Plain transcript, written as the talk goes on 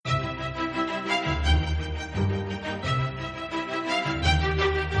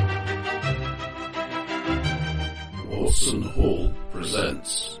Watson Hall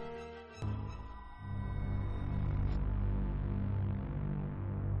presents.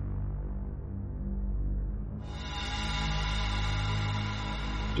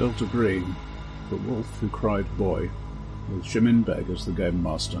 Delta Green, The Wolf Who Cried Boy, with Jimin Beg as the Game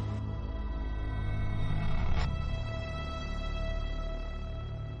Master.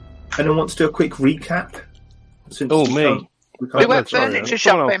 Anyone wants to do a quick recap? Me. We went furniture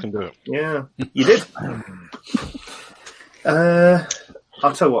shopping. Can do it. Yeah, you did. I'll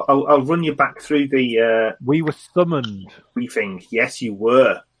tell you what. I'll run you back through the We were summoned. briefing. Yes, you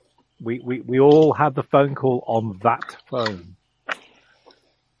were. We all had the phone call on that phone.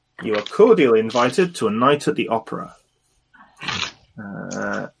 You are cordially invited to a night at the opera.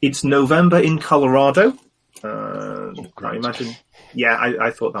 It's November in Colorado. I imagine. Yeah, I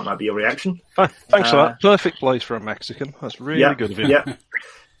thought that might be a reaction. Thanks for that. Perfect place for a Mexican. That's really good of you. Yeah.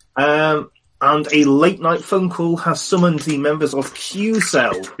 And a late-night phone call has summoned the members of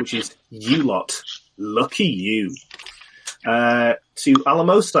Q-Cell, which is you lot. Lucky you. To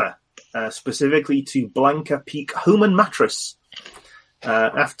Alamosa, specifically to Blanca Peak Home and Mattress.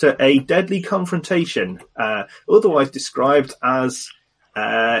 After a deadly confrontation, otherwise described as,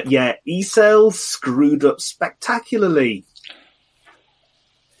 E-Cell screwed up spectacularly.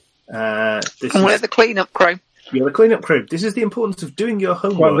 And we're the clean-up crew. You're the clean-up crew. This is the importance of doing your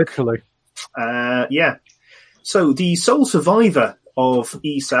homework. Quite literally. So the sole survivor of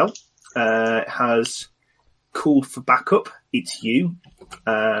E-Cell has called for backup. It's you.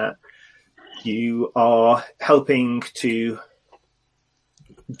 You are helping to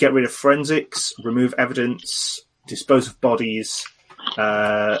get rid of forensics, remove evidence, dispose of bodies,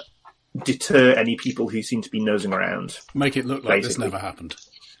 deter any people who seem to be nosing around. Make it look like Basically. this never happened.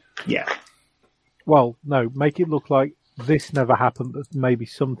 Yeah. Well, no, make it look like this never happened, but maybe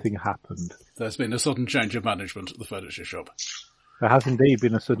something happened. There's been a sudden change of management at the furniture shop. There has indeed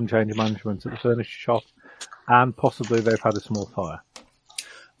been a sudden change of management at the furniture shop, and possibly they've had a small fire.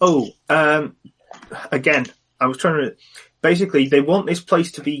 Oh, again, I was trying to... Basically, they want this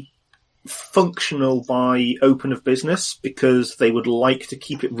place to be functional by open of business because they would like to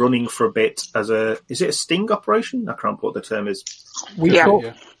keep it running for a bit as a... Is it a sting operation? I can't remember what the term is.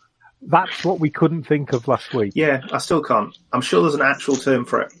 That's what we couldn't think of last week. Yeah, I still can't. I'm sure there's an actual term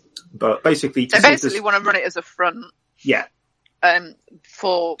for it. But basically... They basically want to run it as a front. Yeah.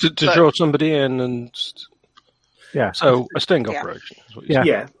 For To draw somebody in and... Yeah. So, a sting operation. Is what you're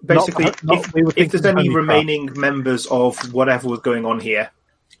Yeah, basically, if there's any Honeycraft. remaining members of whatever was going on here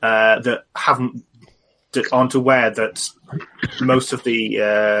that aren't aware that most of the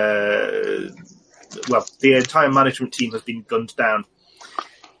entire management team has been gunned down,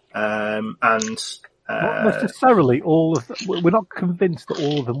 Not necessarily all of them. We're not convinced that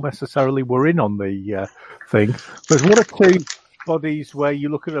all of them necessarily were in on the thing. There's one or two bodies where you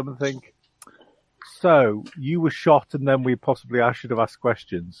look at them and think, so, you were shot and then I should have asked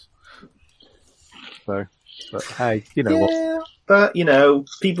questions. So, but hey, you know what? But,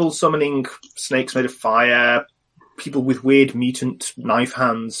 people summoning snakes made of fire, people with weird mutant knife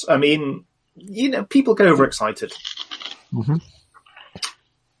hands. I mean, people get overexcited. Mm-hmm.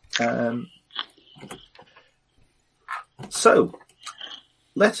 So,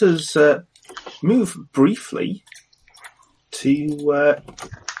 let us move briefly to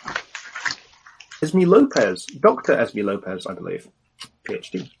Esme Lopez, Dr. Esme Lopez, I believe,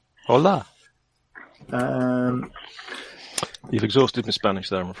 PhD. Hola. Um, You've exhausted my Spanish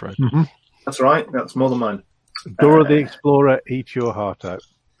there, I'm afraid. Mm-hmm. That's right. That's more than mine. Dora the Explorer, eat your heart out.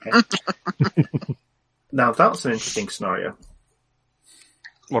 Now that's an interesting scenario.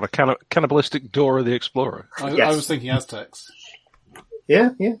 What, a cannibalistic Dora the Explorer? Yes. I was thinking Aztecs. Yeah.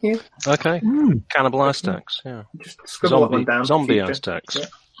 Okay. Cannibal Aztecs, yeah. Just scribble that one down. Zombie for future. Aztecs. Yeah.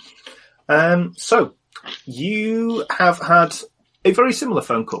 So, you have had a very similar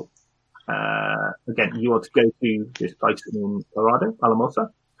phone call. Again, you want to go to this place in Colorado, Alamosa.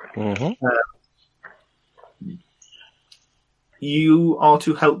 Mm-hmm. You are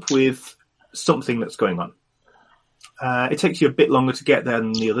to help with something that's going on. It takes you a bit longer to get there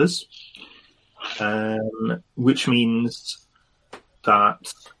than the others, which means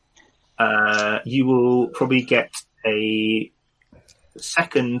that you will probably get a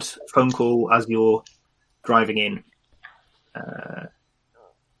second phone call as you're driving in.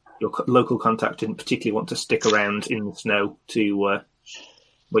 Your local contact didn't particularly want to stick around in the snow to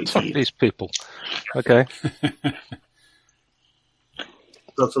wait for you. These people. Okay.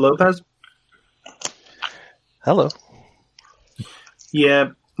 Dr. Lopez? Hello. Yeah,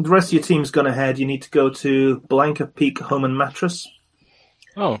 the rest of your team's gone ahead. You need to go to Blanca Peak Home and Mattress.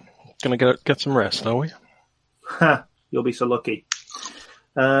 Oh, gonna get some rest, are we? Ha. You'll be so lucky.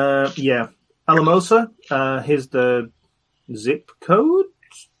 Yeah. Alamosa, here's the zip code,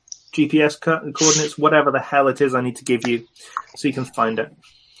 GPS coordinates, whatever the hell it is I need to give you, so you can find it.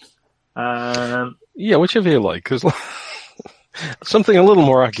 Yeah, whichever you like, because something a little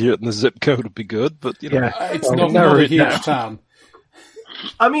more accurate than the zip code would be good, but, you know. Yeah. It's not a huge town.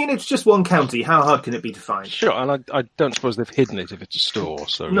 I mean, it's just one county. How hard can it be to find? Sure, and I don't suppose they've hidden it if it's a store,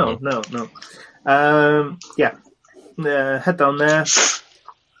 so... No. Yeah. Head down there,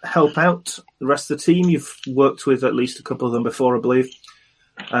 help out the rest of the team. You've worked with at least a couple of them before, I believe.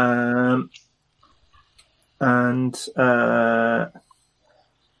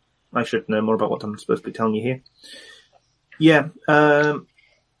 I should know more about what I'm supposed to be telling you here. Yeah.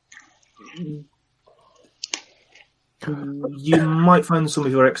 You might find some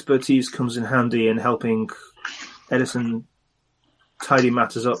of your expertise comes in handy in helping Edison tidy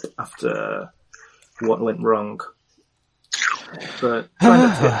matters up after what went wrong. But try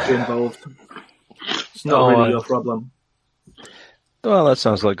not to get too involved. It's not really your problem. Well, that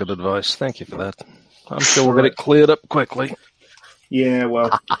sounds like good advice. Thank you for that. I'm sure we'll get it cleared up quickly. Yeah,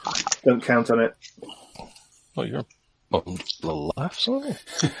 well, don't count on it. Oh, you're the laughs on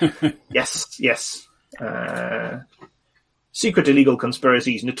it? Yes. Secret illegal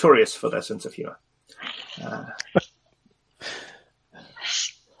conspiracies notorious for their sense of humour.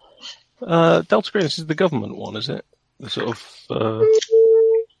 Delta Green, this is the government one, is it? The sort of...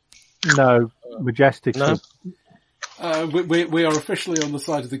 No, Majestic. No? We are officially on the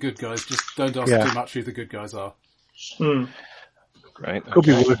side of the good guys. Just don't ask too much who the good guys are. Great. Could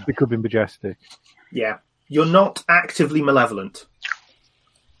be worse. It could be Majestic. Yeah. You're not actively malevolent.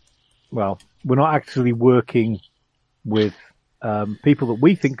 Well, we're not actually working with people that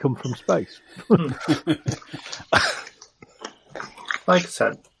we think come from space. Like I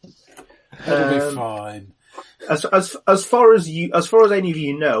said, it'll be fine. As far as any of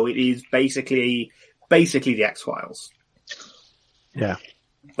you know, it is basically the X-Files. Yeah.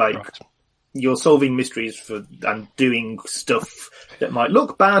 You're solving mysteries and doing stuff that might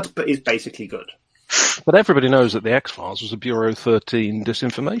look bad, but is basically good. But everybody knows that the X-Files was a Bureau 13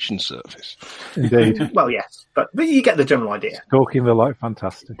 disinformation service. Indeed. Well, yes, but you get the general idea. Talking the like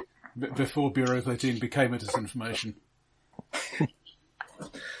fantastic. Before Bureau 13 became a disinformation.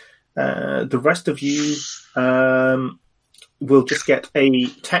 The rest of you will just get a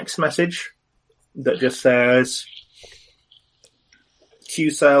text message that just says,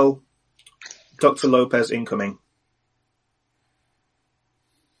 Q-Cell, Dr. Lopez incoming.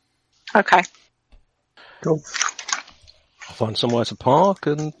 Okay. Cool. I'll find somewhere to park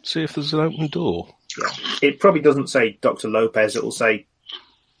and see if there's an open door. Yeah. It probably doesn't say Dr. Lopez, it will say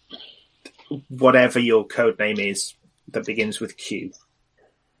whatever your code name is that begins with Q.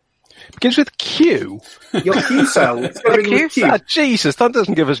 Begins with Q? Your Q-Cell. It's going to begin with Q. Jesus, that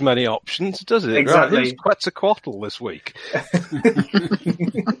doesn't give us many options, does it? Exactly. Right, who's Quetzalcoatl this week?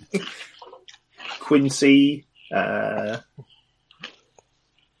 Quincy.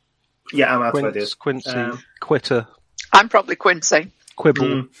 Yeah, I'm out of ideas. Quincy, Quitter. I'm probably Quincy.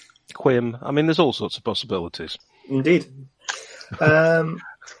 Quibble, Quim. I mean, there's all sorts of possibilities. Indeed. Well,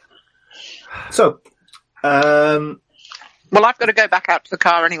 I've got to go back out to the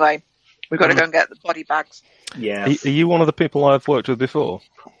car anyway. We've got to go and get the body bags. Yeah. Are you one of the people I've worked with before?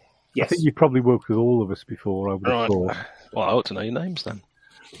 Yes. I think you've probably worked with all of us before, I would have thought. Well, I ought to know your names then.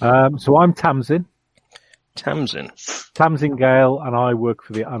 So I'm Tamsin. Tamsin Gale, and I work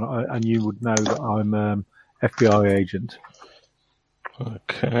for and you would know that I'm FBI agent.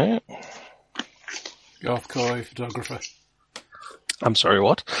 Okay. Garth Coy, photographer. I'm sorry,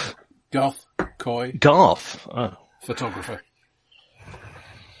 what? Garth Coy. Garth. Oh. Photographer.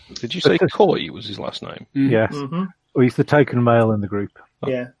 Did you say Coy was his last name? Yes. Mm-hmm. Well, he's the token male in the group.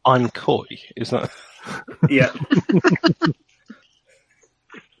 Yeah. I'm Coy, is that? Yeah.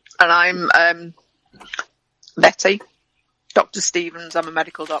 And I'm Letty, Dr. Stevens. I'm a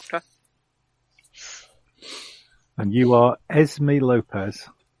medical doctor. And you are Esme Lopez.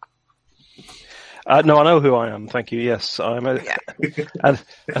 No, I know who I am. Thank you. Yes, I'm and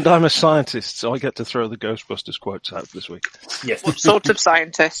I'm a scientist, so I get to throw the Ghostbusters quotes out this week. Yes. What sort of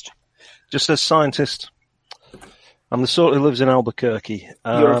scientist? Just a scientist. I'm the sort who lives in Albuquerque.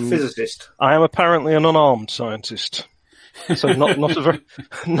 You're a physicist. I am apparently an unarmed scientist, so not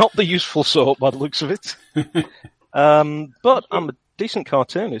the useful sort by the looks of it. But I'm a decent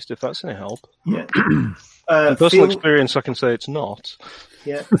cartoonist, if that's any help. Yeah. Personal experience, I can say it's not.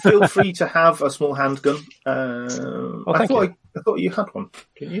 Yeah, feel free to have a small handgun. Thank you. I thought you had one.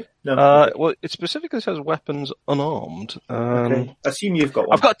 Didn't you? No. Well, it specifically says weapons unarmed. Okay. Assume you've got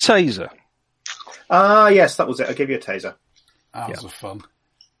one. I've got a taser. Ah, yes, that was it. I'll give you a taser. Hours of fun.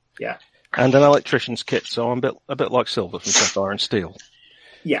 Yeah. And an electrician's kit, so I'm a bit like Silver from Sapphire and Steel.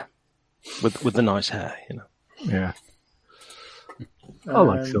 Yeah. With the nice hair, you know. Yeah. I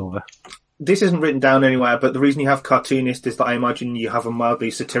like Silver. This isn't written down anywhere, but the reason you have cartoonist is that I imagine you have a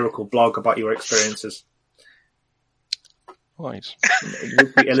mildly satirical blog about your experiences. Right.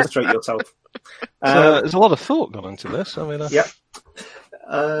 Illustrate yourself. There's a lot of thought gone into this. I mean, yeah.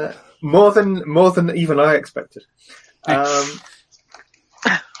 More than even I expected.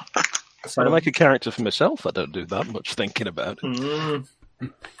 So to make a character for myself, I don't do that much thinking about it.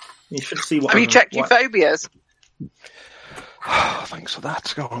 You should see what. Have you checked your phobias? Oh, thanks for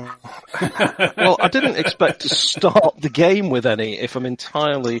that. Go on. Well, I didn't expect to start the game with any. If I'm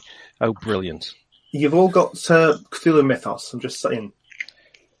entirely, brilliant. You've all got Cthulhu Mythos. I'm just saying.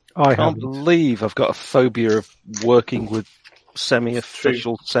 I can't believe I've got a phobia of working with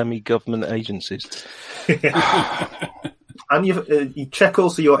semi-official, semi-government agencies. And you check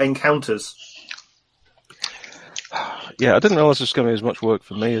also your encounters. Yeah, I didn't realise this was going to be as much work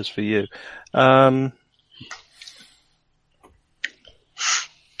for me as for you. I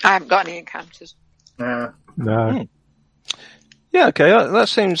haven't got any encounters. No. Yeah, okay, that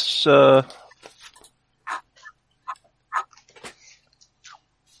seems...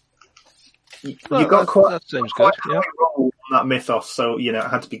 You got quite that seems good. Yeah. Roll on that mythos, so it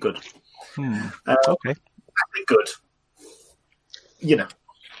had to be good. Okay, good.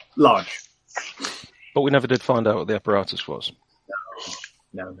 Large. But we never did find out what the apparatus was.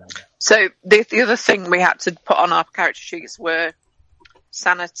 No. So the other thing we had to put on our character sheets were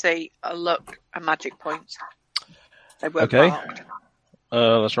sanity, a luck, and magic points. They were marked.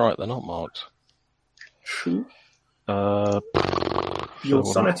 That's right. They're not marked. True. So Your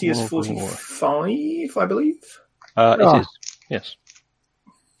sanity is 45, I believe. It is. Yes.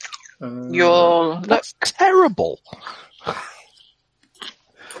 Your That's terrible.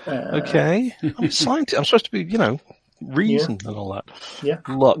 Okay. I'm a scientist. I'm supposed to be, reason and all that. Yeah.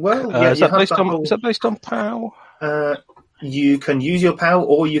 Luck. Well, is that based on POW? You can use your POW,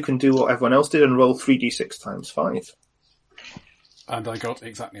 or you can do what everyone else did and roll 3d6 times 5. And I got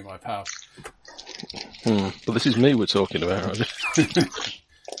exactly my POW. But this is me we're talking about. Right?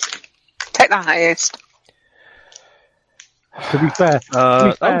 Take the highest. To be fair,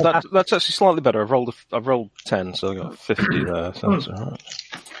 that's actually slightly better. I've rolled 10, so I got 50 there. So that's all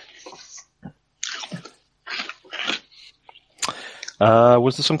right.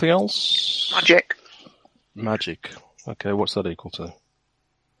 Was there something else? Magic. Okay, what's that equal to?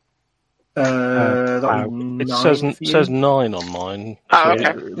 It says 9 on mine. Oh,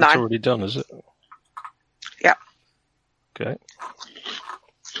 okay. It's 9. already done, is it? Yeah. Okay.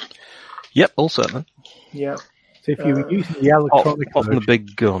 Yep, all set then. Yeah. So if you were using the electronic version, the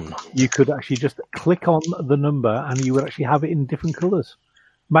big gun, you could actually just click on the number and you would actually have it in different colours.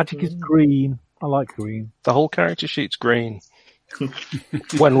 Magic is green. I like green. The whole character sheet's green.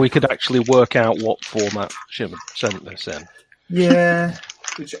 When we could actually work out what format Shim sent this in. Yeah.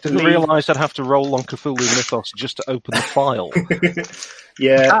 Didn't realise I'd have to roll on Cthulhu Mythos just to open the file.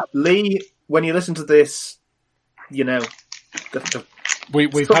 Yeah, Lee, when you listen to this, we've had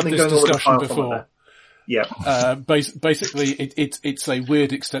this discussion before. Yeah. Basically, it's a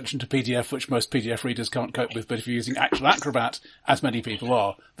weird extension to PDF, which most PDF readers can't cope with. But if you're using actual Acrobat, as many people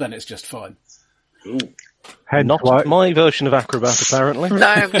are, then it's just fine. Ooh. Not my version of Acrobat, apparently.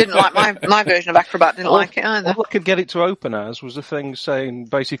 No, didn't like my version of Acrobat. Didn't like it either. All I could get it to open as was a thing saying,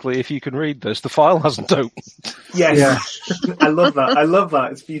 basically, if you can read this, the file hasn't opened. Yes. Yeah. I love that.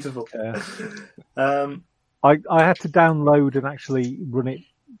 It's beautiful. Yeah. I had to download and actually run it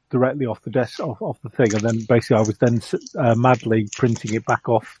directly off the desk, off the thing, and then basically I was then madly printing it back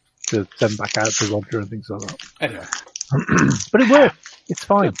off to send back out to Roger and things like that. Anyway. But it worked. It's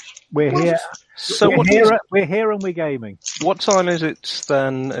fine. We're here. So we're here and we're gaming. What time is it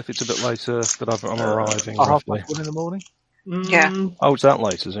then, if it's a bit later, that I'm arriving? 1:30 in the morning? Yeah. Oh, it's that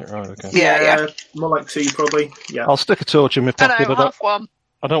late, is it? Right, okay. Yeah. More like 2, probably. Yeah. I'll stick a torch in my pocket. No, 1:30.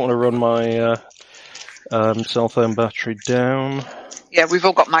 I don't want to run my cell phone battery down. Yeah, we've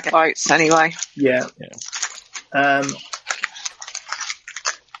all got mag lights anyway. Yeah.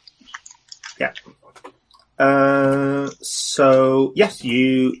 So, yes, do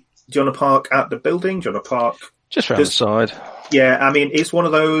you want to park at the building? Do you want to park? Just round the side. Yeah, I mean, it's one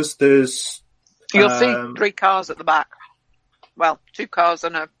of those, You'll see 3 cars at the back. Well, 2 cars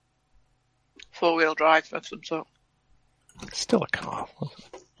and a 4-wheel drive of some sort. It's still a car.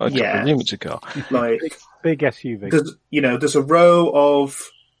 I presume it's a car. Like big SUV. There's a row of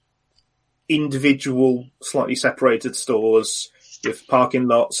individual, slightly separated stores. with parking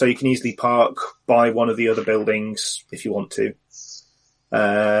lot, so you can easily park by one of the other buildings if you want to.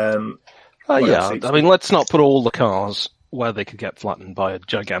 What Yeah, else suits I mean, let's not put all the cars where they could get flattened by a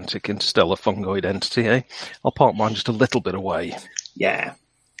gigantic interstellar fungoid entity, eh? I'll park mine just a little bit away. Yeah.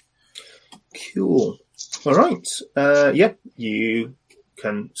 Cool. All right. Yeah, you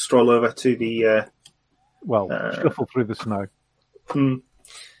can stroll over to the shuffle through the snow.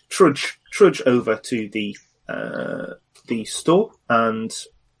 trudge over to the store, and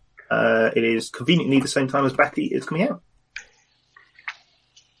it is conveniently the same time as Betty is coming out.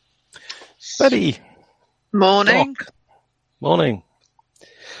 Betty. Morning. Morning.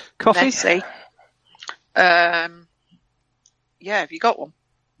 Coffee? Messy. Yeah, have you got one?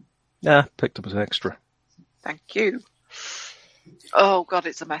 Yeah, picked up as extra. Thank you. Oh, God,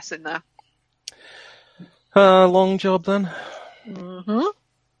 it's a mess in there. Long job then? Mm-hmm.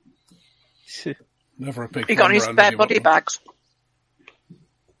 Never a big. You got any spare body bags?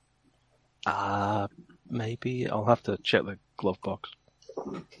 Maybe. I'll have to check the glove box.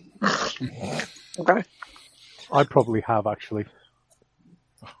 Okay. I probably have, actually.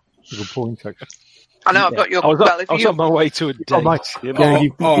 Good point, actually. I know I've got your... I was on my way to a date.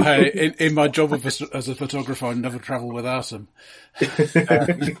 Hey, in my job as a photographer, I never travel without them.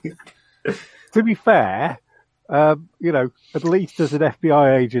 To be fair, at least as an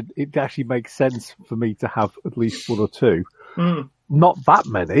FBI agent, it actually makes sense for me to have at least one or two. Not that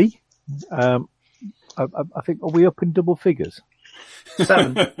many. I think, are we up in double figures?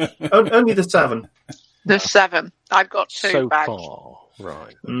 7. Only the 7. There's 7. I've got 2 so bags. far,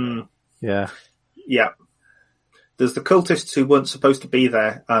 right? Yeah. Yeah. There's the cultists who weren't supposed to be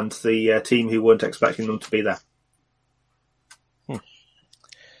there, and the team who weren't expecting them to be there.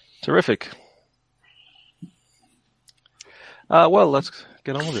 Terrific. Well, let's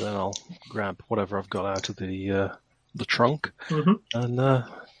get on with it then. I'll grab whatever I've got out of the trunk and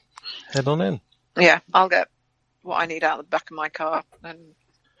head on in. Yeah, I'll get what I need out of the back of my car, and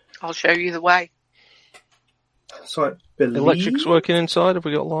I'll show you the way. So I believe... Electric's working inside. Have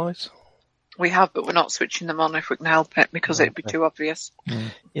we got lights? We have, but we're not switching them on if we can help it, because it'd be too obvious.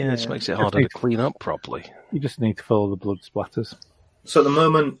 Yeah, this makes it harder to clean up properly. You just need to follow the blood splatters. So at the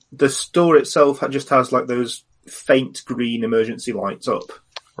moment, the store itself just has like those faint green emergency lights up.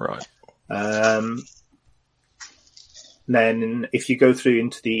 Right. Then if you go through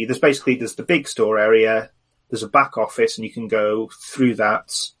into there's the big store area, there's a back office, and you can go through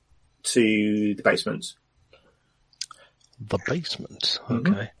that to the basement. The basement,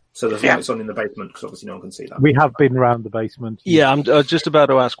 okay. So there's lights on in the basement, because obviously no one can see that. We have been around the basement. Yeah, I'm just about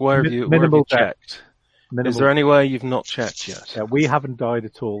to ask, where have you checked? Is there anywhere you've not checked yet? Yeah, we haven't died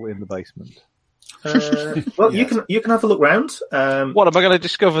at all in the basement. Well, you can have a look round. What, am I going to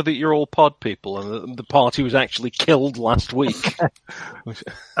discover that you're all pod people and the party was actually killed last week?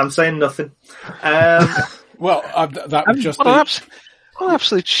 I'm saying nothing. Well, that would just be... What an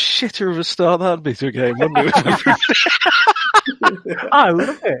absolute shitter of a start that would be to a game, wouldn't it? I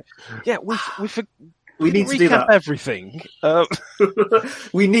love it. Yeah, we need to do that. Everything.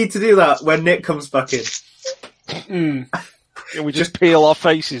 We need to do that when Nick comes back in. We just peel our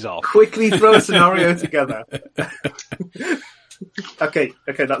faces off. Quickly throw a scenario together. Okay,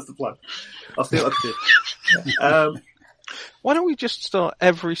 that's the plan. I'll see what I can do. Why don't we just start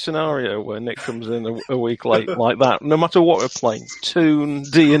every scenario where Nick comes in a week late like that, no matter what we're playing, Toon,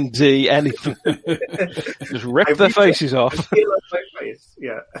 D&D, anything. Just rip their faces off. My face.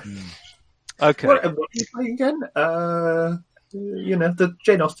 Yeah. Okay. What are you playing again? The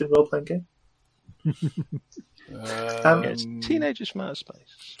Jane Austen role-playing game. It's Teenagers from Outer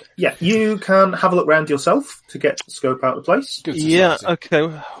Space. Yeah, you can have a look around yourself to get the scope out of the place. Yeah, okay.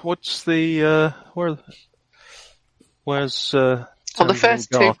 What's the, where's, the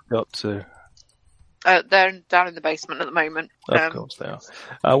first two got to? They're down in the basement at the moment. Of course they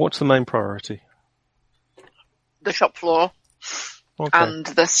are. What's the main priority? The shop floor and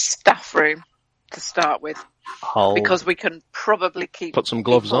the staff room to start with. Because we can probably put some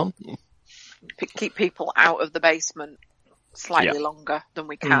gloves on. Keep people out of the basement slightly longer than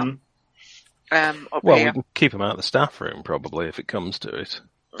we can. Up here. We can keep them out of the staff room probably if it comes to it.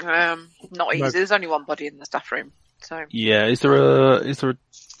 Not easy. There's only one body in the staff room. So yeah, is there a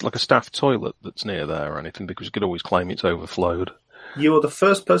staff toilet that's near there or anything? Because you could always claim it's overflowed. You are the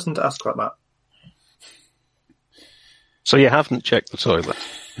first person to ask about that. So you haven't checked the toilet?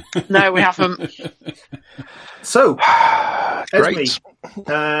 No, we haven't. So, great.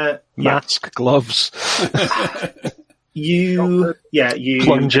 Mask, gloves. You.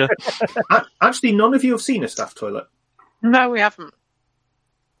 Plunger. Actually, none of you have seen a staff toilet. No, we haven't.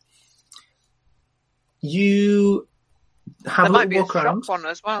 You have There a might be little a walk around. shop one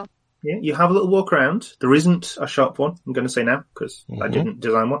as well. Yeah, you have a little walk around. There isn't a shop one, I'm going to say now, because I didn't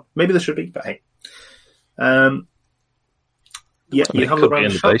design one. Maybe there should be, but hey. Yeah, you have a look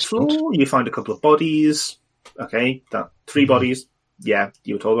around the shop floor, you find a couple of bodies. Okay, 3 bodies. Yeah,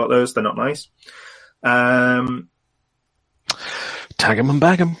 you were told about those, they're not nice. Tag 'em and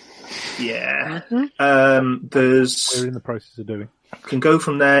bag 'em. Yeah. Mm-hmm. We're in the process of doing. Can go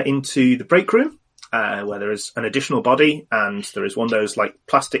from there into the break room, where there is an additional body, and there is one of those like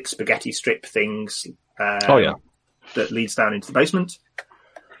plastic spaghetti strip things. That leads down into the basement.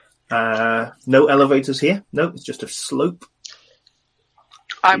 No elevators here. No, it's just a slope.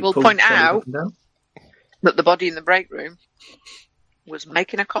 I will point out that the body in the break room was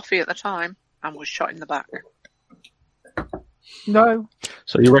making a coffee at the time and was shot in the back. No.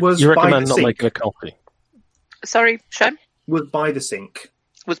 So you recommend not making a coffee? Sorry, Shem? Was by the sink.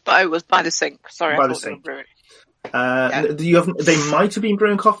 Was by the sink. Sorry, By I the thought they were sink. brewing. They might have been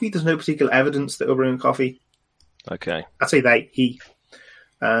brewing coffee. There's no particular evidence that they were brewing coffee. Okay. I say he.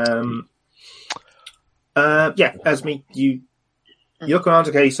 Esme, you look around.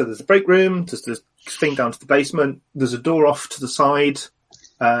 Okay, so there's the break room. There's the thing down to the basement. There's a door off to the side.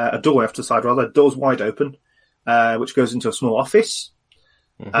 A doorway off to the side, rather. The door's wide open, which goes into a small office.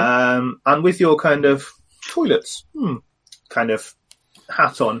 Mm-hmm. And with your kind of toilets, kind of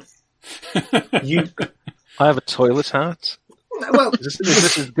hat on, I have a toilet hat. Well, is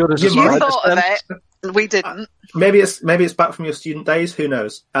this as good as you thought of it? We didn't. Maybe it's back from your student days. Who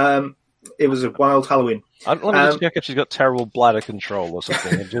knows? It was a wild Halloween. Let me just check if she's got terrible bladder control or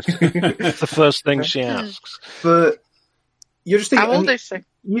something. It's the first thing she asks. But you're just thinking. How old is she?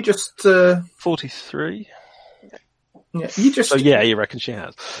 You just 43. Yeah, you just. So yeah, you reckon she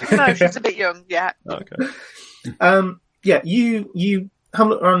has? No, she's a bit young. Yeah. Okay. You have a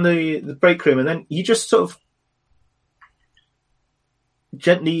look around the break room, and then you just sort of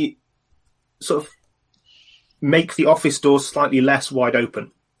gently sort of make the office door slightly less wide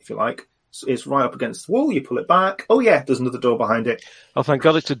open, if you like. So it's right up against the wall. You pull it back. Oh yeah, there's another door behind it. Oh, thank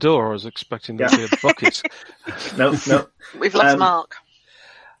God it's a door. I was expecting there to be a bucket. No. We've lost Mark.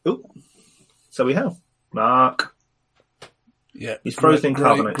 Oh, so we have Mark. Yeah, he's frozen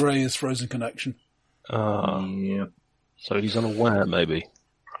carbonate. Gray is frozen connection. Yeah. So he's unaware, maybe.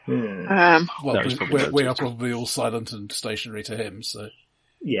 Yeah. Well, we are probably all silent and stationary to him, so.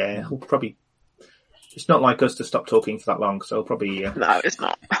 Yeah, he'll probably. It's not like us to stop talking for that long, so he'll probably. No, it's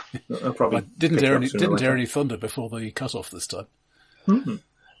not. He'll probably. I didn't hear any thunder before the cut off this time.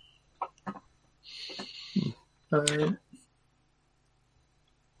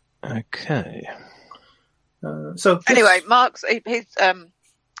 Okay. So anyway, Mark's his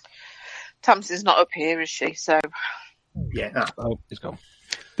Tamsin's not up here, is she? So yeah. Oh, he's gone.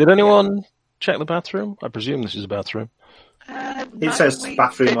 Did anyone check the bathroom? I presume this is a bathroom. It says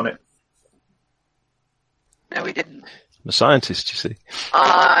bathroom on it. No, we didn't. I'm a scientist, you see.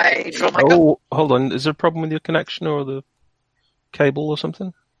 I draw my gun. Oh, hold on. Is there a problem with your connection or the cable or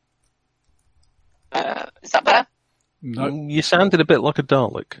something? Is that better? No. You sounded a bit like a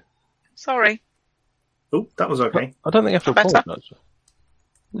Dalek. Sorry. Oh, that was okay. I don't think you have to Better? apologise.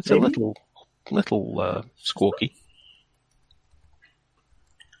 It's a little squawky.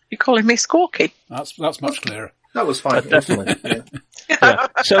 You're calling me Squawky? That's much clearer. That was fine. Definitely. Yeah.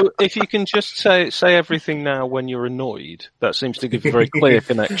 So if you can just say everything now when you're annoyed, that seems to give a very clear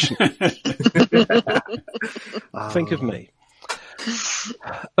connection. Think of me.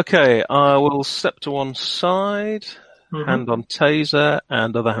 Okay, I will step to one side, hand on taser,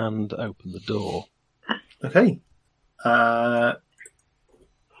 and other hand open the door. Okay.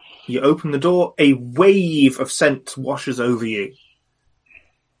 You open the door, a wave of scent washes over you.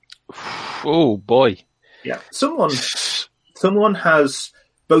 Oh boy. Yeah. Someone has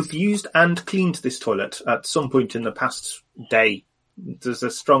both used and cleaned this toilet at some point in the past day. There's a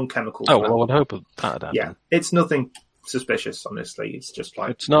strong chemical Oh, smell. well, I would hope that had happened. Yeah. It's nothing suspicious, honestly. It's just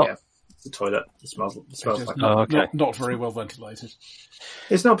like It's not. Yeah, it's a toilet. It smells like Not very well ventilated.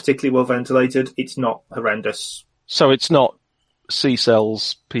 It's not particularly well ventilated. It's not horrendous. So it's not C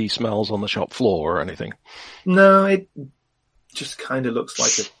cells, pee smells on the shop floor or anything. No, it just kind of looks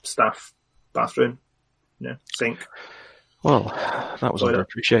like a staff bathroom. Sink. Well, that was Toilet.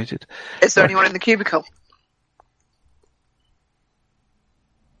 underappreciated. Is there anyone in the cubicle?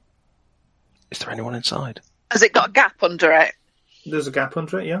 Is there anyone inside? Has it got a gap under it? There's a gap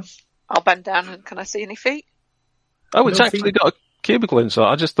under it, yeah. I'll bend down and can I see any feet? Oh, it's No, actually got a cubicle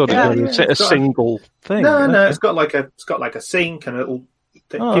inside. I just thought Yeah, it was yeah, a it's got single thing. No, it's got like a sink and a little.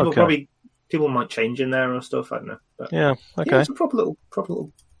 Oh, okay. People might change in there or stuff. I don't know. But Yeah, okay. yeah, it's a proper little,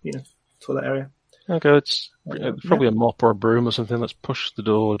 toilet area. Okay, it's probably a mop or a broom or something. Let's push the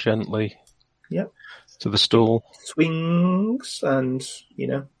door gently Yep. to the stall. Swings and,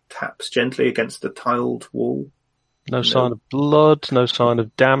 taps gently against the tiled wall. No sign of blood, no sign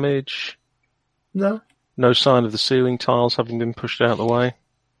of damage, No. no sign of the ceiling tiles having been pushed out of the way.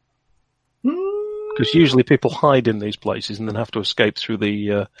 Mm, Because usually people hide in these places and then have to escape through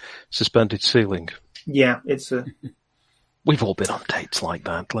the suspended ceiling. yeah, it's a... We've all been on dates like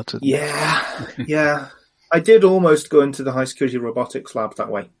that. Let's admit. Yeah. I did almost go into the high security robotics lab that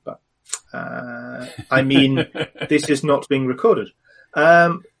way, but I mean, this is not being recorded.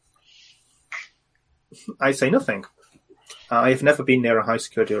 I say nothing. I've never been near a high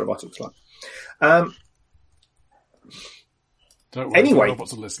security robotics lab. Don't worry, Anyway. the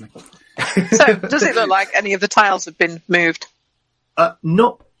robots are listening. So, does it look like any of the tiles have been moved?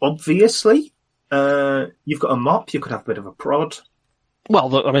 Not obviously. You've got a mop. You could have a bit of a prod.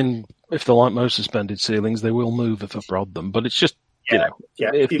 Well, I mean, if they're like most suspended ceilings, they will move if I prod them. But it's just, Yeah.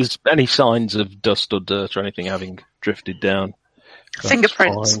 if there's any signs of dust or dirt or anything having drifted down. that's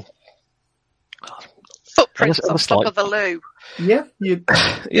Fingerprints. fine. Footprints It on looks top like- of the loo. Yeah, you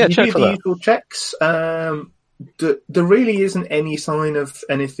Yeah, you check do for the that. usual checks. There really isn't any sign of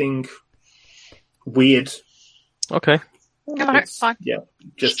anything weird. Okay. No, It's- fine. Yeah,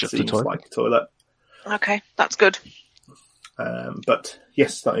 just Just a seems toilet. like a toilet. Okay, that's good. But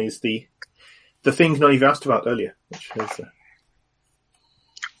yes, that is the thing none of you asked about earlier, which is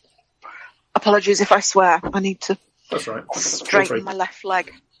Apologies if I swear. I need to that's right. straighten my left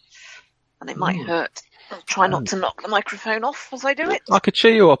leg, and it might hurt. I'll try not to knock the microphone off as I do it. I could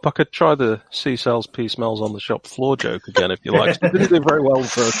cheer you up. I could try the C cells, P smells on the shop floor joke again if you like. You didn't do very well the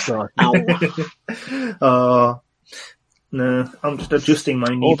first time. Ow. No, I'm just adjusting my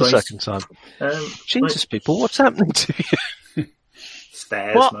knee Or the brace. second time. Um, Jesus, people, what's happening to you?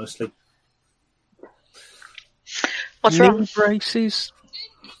 stairs What? mostly. What's Knee wrong? braces?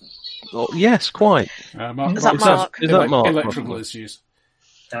 Oh, yes, quite. Mark, Is that Mark? Is that Mark? Electrical issues.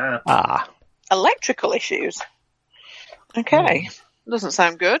 Ah. Electrical issues. Okay. Doesn't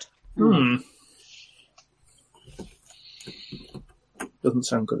sound good. Doesn't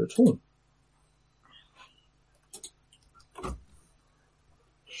sound good at all.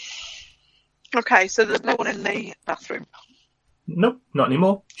 Okay, so there's no one in the bathroom. Nope, not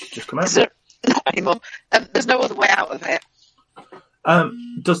anymore. Just come out. Is there not anymore? There's no other way out of it.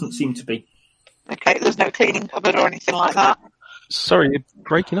 Doesn't seem to be. Okay, there's no cleaning cupboard or anything like that. Sorry, you're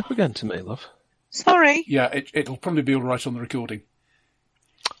breaking up again to me, love. Sorry. Yeah, it'll probably be all right on the recording.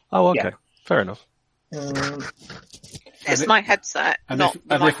 Oh, okay. Yeah. Fair enough. It's my headset, And not if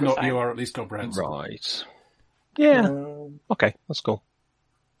the not, microphone. you are at least comprehensive. Right. Yeah. Okay, that's cool.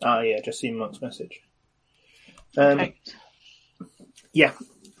 Yeah, just seen Mark's message. Okay. Yeah.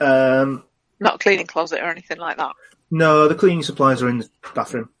 Not a cleaning closet or anything like that. No, the cleaning supplies are in the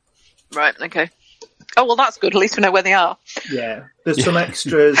bathroom. Right, okay. Oh, well, that's good. At least we know where they are. Yeah, there's some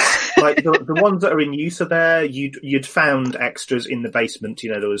extras. Like the ones that are in use are there. You'd found extras in the basement.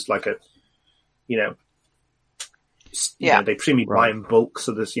 There was like a, they presumably buy in bulk,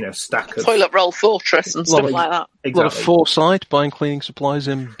 so there's stack of Toilet roll fortress and stuff Well, like that. A lot of exactly. foresight buying cleaning supplies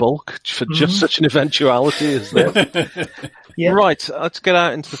in bulk for just such an eventuality as that. Yeah. Right, let's get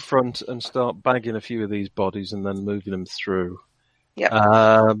out into the front and start bagging a few of these bodies and then moving them through. Yep.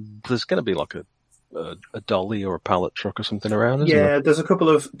 There's going to be like a dolly or a pallet truck or something around, isn't Yeah, there? there's a couple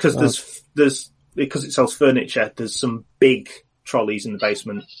of because there's because it sells furniture. There's some big trolleys in the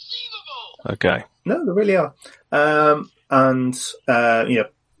basement. Okay. No, there really are.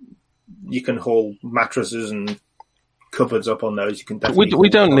 You can haul mattresses and cupboards up on those. You can definitely. We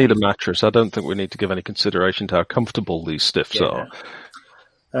don't need a mattress. I don't think we need to give any consideration to how comfortable these stiffs Yeah.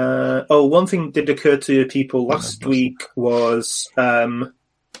 are. One thing did occur to people last week was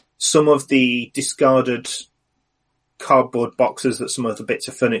some of the discarded cardboard boxes that some of the bits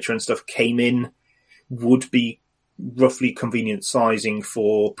of furniture and stuff came in would be roughly convenient sizing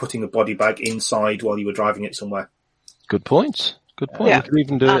for putting a body bag inside while you were driving it somewhere. Good point. Good point. Yeah. We could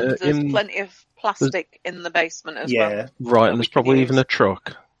even do And it there's in... plenty of plastic in the basement as Yeah. well. Right, and we there's can probably use. even a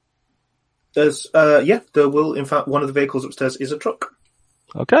truck. There's, there will, in fact, one of the vehicles upstairs is a truck.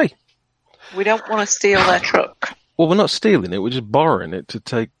 Okay. We don't want to steal their truck. Well, we're not stealing it. We're just borrowing it to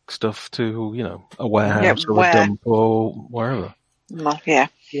take stuff to, a warehouse or where? a dump or wherever. Well, yeah.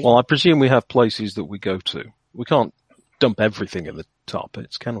 Well, I presume we have places that we go to. We can't dump everything in the tar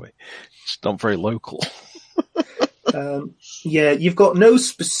pits, can we? It's not very local. You've got no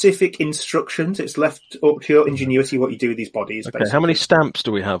specific instructions. It's left up to your ingenuity what you do with these bodies. Okay, how many stamps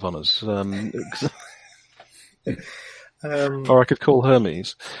do we have on us? Or I could call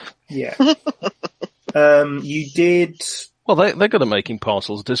Hermes. Yeah. You did. Well, they're good at making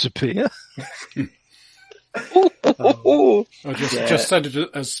parcels disappear. Or just send it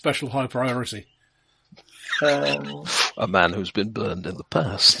as special high priority. A man who's been burned in the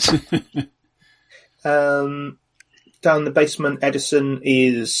past. Down the basement, Edison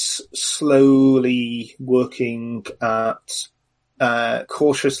is slowly working at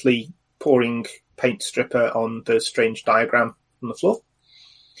cautiously pouring paint stripper on the strange diagram on the floor.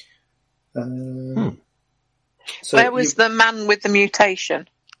 So where was the man with the mutation?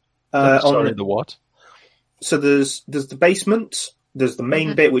 Sorry, the what? So there's the basement, there's the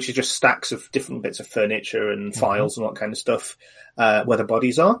main bit, which is just stacks of different bits of furniture and files and all that kind of stuff, where the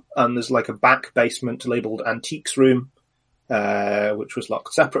bodies are. And there's like a back basement labelled Antiques Room, which was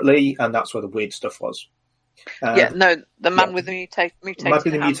locked separately, and that's where the weird stuff was. The man with the mutation.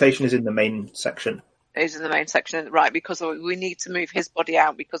 The mutation is in the main section. Is in the main section, right? Because we need to move his body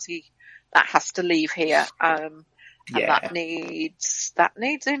out because that has to leave here. And that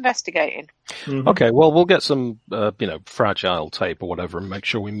needs investigating. Mm-hmm. Okay, well, we'll get some, fragile tape or whatever and make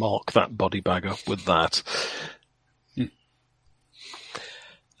sure we mark that body bag up with that.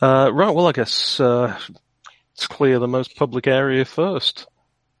 Right, well, I guess let's clear the most public area first.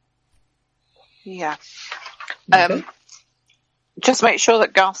 Yeah. Okay. Just make sure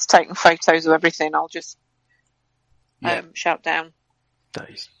that Garth's taking photos of everything. I'll just shout down.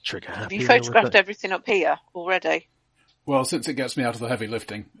 He's trigger happy. Have you photographed everything up here already? Well, since it gets me out of the heavy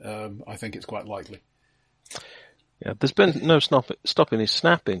lifting, I think it's quite likely. Yeah, there's been no stopping his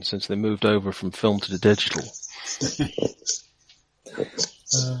snapping since they moved over from film to the digital.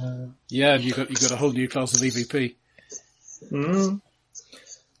 Yeah, and you got a whole new class of EVP.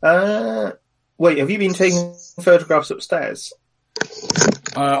 Wait, have you been taking photographs upstairs?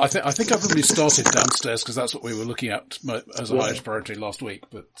 I think I probably started downstairs because that's what we were looking at as a highest priority last week.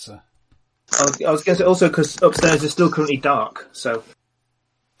 But I was going to say also because upstairs is still currently dark. So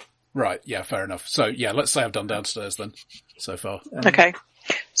right, yeah, fair enough. So yeah, let's say I've done downstairs then so far. Okay,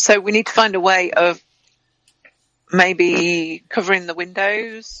 so we need to find a way of maybe covering the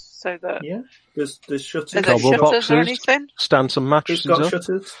windows so that there's shutters. Are there shutters boxes, or anything? stand some mattresses It's got up.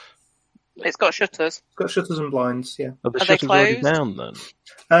 shutters. It's got shutters. It's got shutters and blinds. Yeah. Are the Are they shutters already closed? down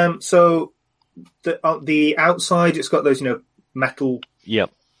then? So the outside, it's got those metal Yep.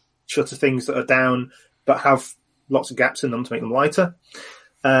 shutter things that are down, but have lots of gaps in them to make them lighter.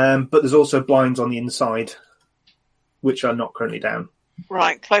 But there's also blinds on the inside, which are not currently down.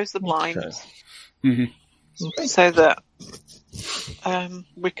 Right, close the blinds Mm-hmm. Okay. so that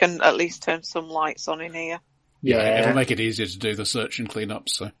we can at least turn some lights on in here. Yeah, it'll make it easier to do the search and clean up.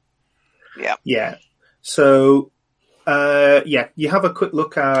 So Yeah. So, you have a quick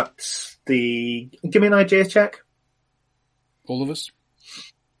look at give me an idea check. all of us.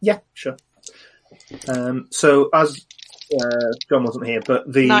 Yeah, sure. So as John wasn't here, but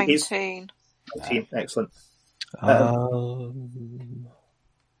 19. 19, excellent.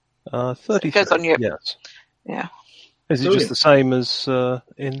 33. It goes on your- Yes. Yeah. Is it Brilliant. just the same as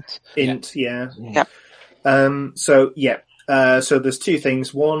int? Int, yeah. Yep. So there's two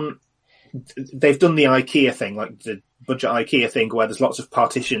things. One, they've done the IKEA thing, like the budget IKEA thing, where there's lots of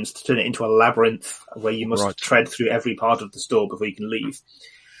partitions to turn it into a labyrinth where you must tread through every part of the store before you can leave,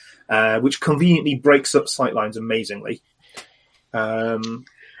 which conveniently breaks up sightlines amazingly.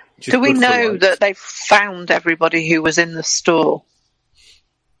 Do we know that they've found everybody who was in the store?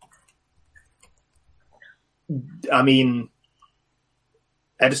 I mean,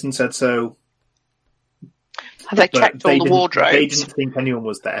 Edison said so. Have they but checked all the wardrobes? They didn't think anyone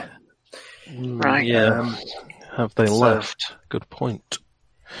was there. Right. Yeah. Have they so- left? Good point.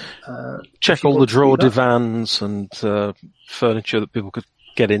 if Check you all the want to drawer do that- divans and furniture that people could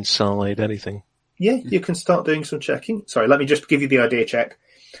get inside, anything. Yeah, you can start doing some checking. Sorry, let me just give you the idea check.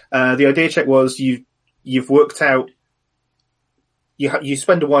 The idea check was you've worked out. You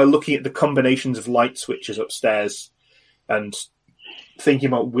spend a while looking at the combinations of light switches upstairs and thinking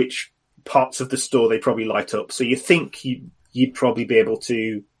about which parts of the store they probably light up. So you think you'd probably be able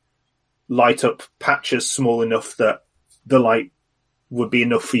to light up patches small enough that the light would be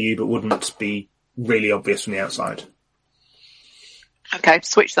enough for you, but wouldn't be really obvious from the outside. Okay,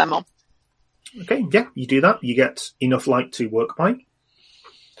 switch them on. Okay, yeah, you do that. You get enough light to work by.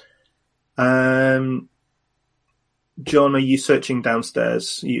 John, are you searching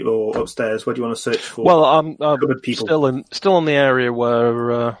downstairs or upstairs? Where do you want to search for? Well, I'm Cupboard people. still in the area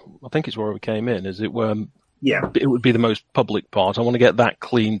where I think it's where we came in. Is it where Yeah. it would be the most public part? I want to get that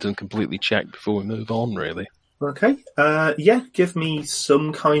cleaned and completely checked before we move on. Really. Okay. Give me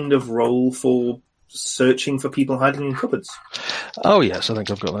some kind of roll for searching for people hiding in cupboards. Oh yes, I think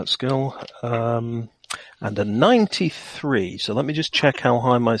I've got that skill. and a 93. So let me just check how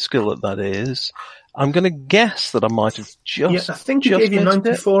high my skill at that is. I'm going to guess that I might have just. Yeah, I think you gave you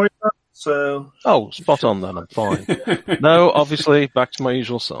 94 in that, so. Oh, spot on then. I'm fine. No, obviously, back to my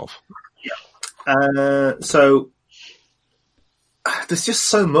usual self. So there's just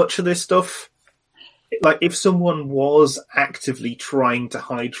so much of this stuff. Like, if someone was actively trying to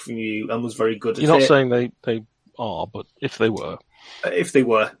hide from you and was very good at it... You're not saying they are, but if they were. If they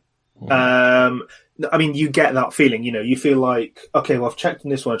were. I mean, you get that feeling, you feel like, okay, well, I've checked in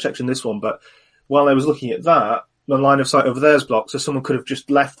this one, I've checked in this one, but while I was looking at that, my line of sight over there is blocked, so someone could have just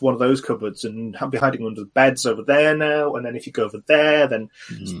left one of those cupboards and be hiding under the beds over there now, and then if you go over there, then,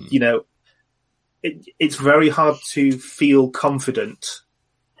 it's very hard to feel confident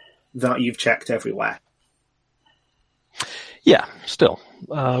that you've checked everywhere. Yeah, still,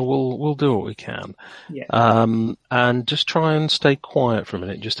 we'll do what we can. Yeah. And just try and stay quiet for a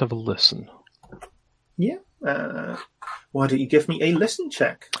minute. Just have a listen. Yeah. Why don't you give me a listen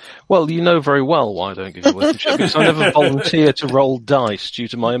check? Well, you know very well why I don't give you a listen check, because I never volunteer to roll dice due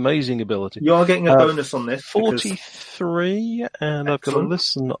to my amazing ability. You are getting a bonus on this. 43, and I've got a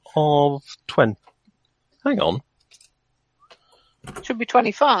listen of 20. Hang on. Should be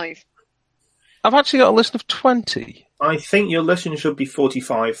 25. I've actually got a list of 20. I think your listen should be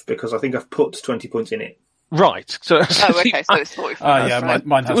 45 because I think I've put 20 points in it. Right. So, oh, okay. So it's 45. Yeah,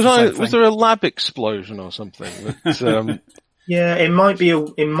 mine has the same thing. Was there a lab explosion or something? Yeah, it might be a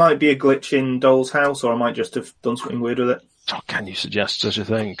glitch in Dole's house, or I might just have done something weird with it. Oh, can you suggest such a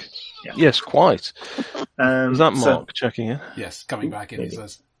thing? Yeah. Yes, quite. Is that Mark checking in? Yes, coming back in, he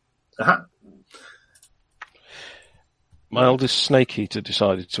says. Uh-huh. My oldest snake eater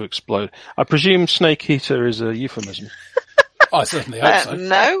decided to explode. I presume snake eater is a euphemism. I certainly hope so.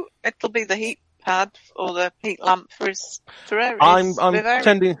 No, it'll be the heat pad or the heat lamp for his terrarium.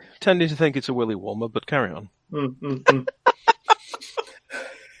 I'm tending to think it's a willy warmer, but carry on.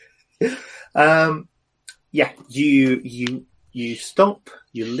 Yeah, you stop,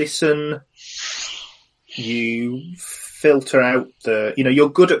 you listen, you filter out you're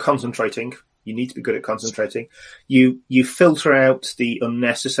good at concentrating. You need to be good at concentrating. You filter out the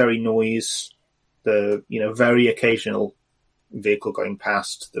unnecessary noise, the very occasional vehicle going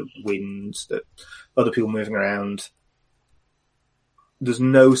past, the wind, the other people moving around. There's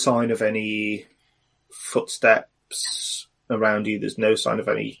no sign of any footsteps around you. There's no sign of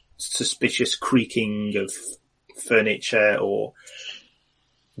any suspicious creaking of furniture or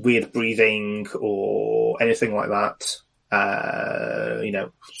weird breathing or anything like that.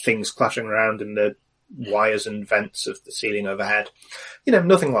 Things clashing around in the wires and vents of the ceiling overhead.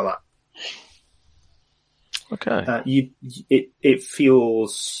 Nothing like that. Okay. It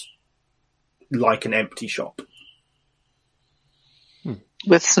feels like an empty shop.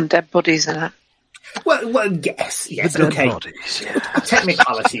 With some dead bodies in it. Well, yes, the okay. Dead bodies, yeah.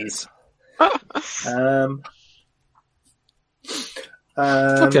 Technicalities.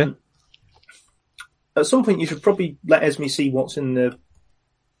 Okay. At some point, you should probably let Esme see what's in the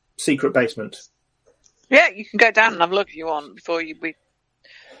secret basement. Yeah, you can go down and have a look if you want.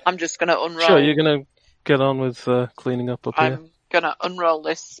 I'm just going to unroll. Sure, you're going to get on with cleaning up here. I'm going to unroll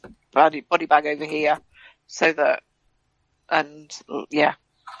this body bag over here, get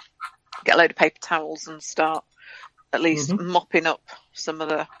a load of paper towels and start at least mopping up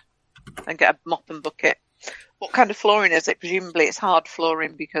and get a mop and bucket. What kind of flooring is it? Presumably, it's hard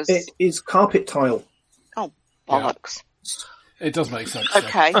flooring because it is carpet tile. Oh, bollocks. Yeah. It does make sense.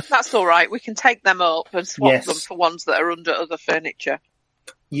 Okay, that's all right. We can take them up and swap them for ones that are under other furniture.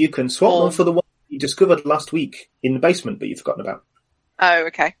 You can swap them for the one you discovered last week in the basement, but you've forgotten about. Oh,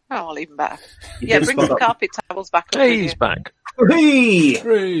 okay. Oh, well, even better. Bring the carpet towels back up. Hey, he's back.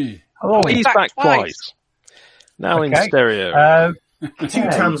 Hooray! Oh, he's back twice. Now in stereo. 2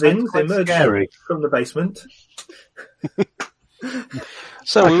 times in, they emerged from the basement.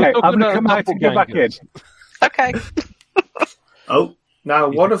 So I'm going to come out and go back in. Okay. Oh, now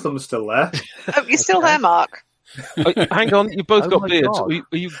one of them's still there. Oh, you're still there, Mark. Hang on, you both got beards. Are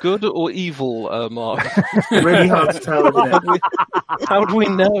you good or evil, Mark? Really hard to tell, isn't it? How do we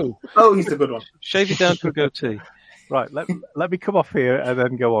know? Oh, he's the good one. Shave it down to a goatee. Right, let me come off here and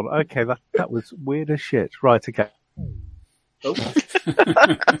then go on. Okay, that was weird as shit. Right, okay.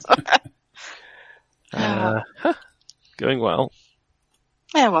 Oh. Going well.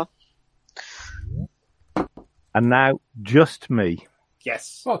 Yeah, well. And now, just me.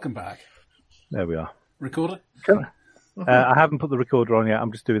 Yes. Welcome back. There we are. Recorder? I haven't put the recorder on yet.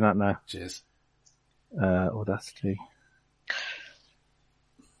 I'm just doing that now. Cheers. Audacity.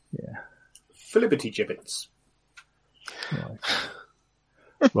 Yeah. Filiberty gibbets.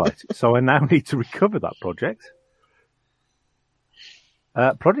 Right. Right. So I now need to recover that project.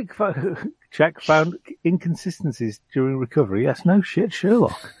 Check found inconsistencies during recovery. Yes, no shit,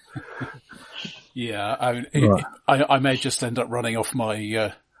 Sherlock. Yeah, I mean, Right. I may just end up running off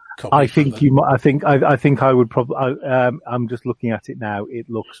my copy. I think you might. I think I would probably. I'm just looking at it now. It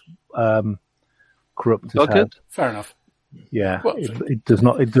looks corrupt as Okay. hell. Fair enough. Yeah, Well, it does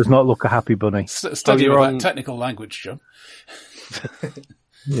not. It does not look a happy bunny. Study you're all on- that technical language, John.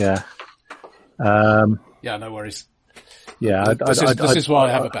 Yeah. Yeah, no worries. Yeah. This is why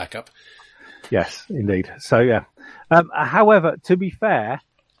I have a backup. Yes, indeed. So yeah. However, to be fair,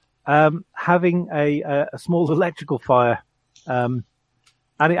 having a small electrical fire, and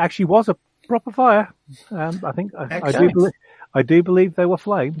it actually was a proper fire. I think I do believe they were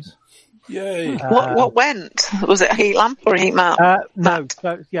flames. Yay. What went? Was it a heat lamp or a heat mat? No.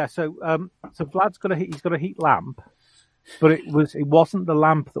 So Vlad's he's got a heat lamp, but it wasn't the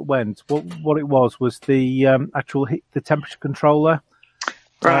lamp that went. What it was the actual the temperature controller.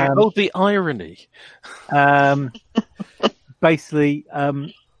 Right. Oh, the irony. Basically,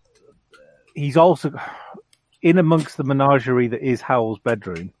 he's also in amongst the menagerie that is Howell's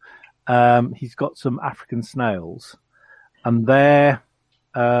bedroom. He's got some African snails, and they're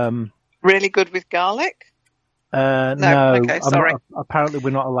Really good with garlic? no. Okay, sorry. Apparently, we're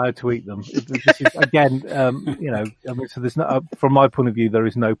not allowed to eat them. This is, again, so there's no. From my point of view, there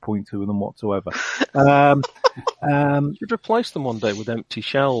is no point to them whatsoever. You'd replace them one day with empty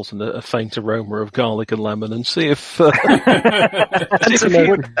shells and a faint aroma of garlic and lemon, and see if And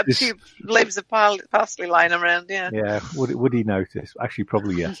a few leaves of parsley lying around, yeah. Yeah, would he notice? Actually,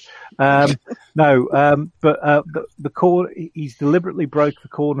 probably yes. But the corner, he's deliberately broke the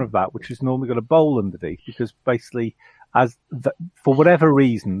corner of that, which has normally got a bowl underneath, because basically, for whatever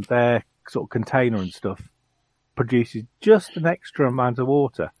reason, their sort of container and stuff produces just an extra amount of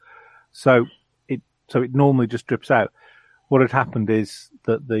water, so it normally just drips out. What had happened is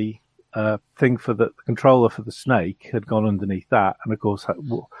that the thing for the controller for the snake had gone underneath that, and of course,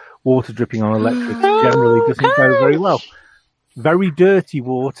 water dripping on electric generally doesn't go very well. Very dirty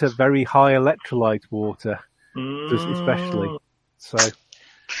water, very high electrolyte water, especially. So,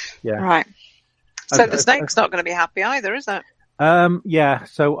 yeah. Right. So the snake's not going to be happy either, is it? Yeah.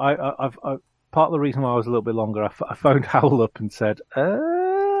 So I've part of the reason why I was a little bit longer, I phoned Howell up and said,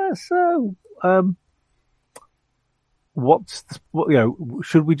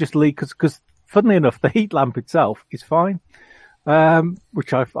 should we just leave? Because funnily enough, the heat lamp itself is fine,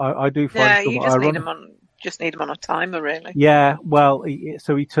 which I do find. Yeah, you ironic. just need them on a timer, really. Yeah. Well, he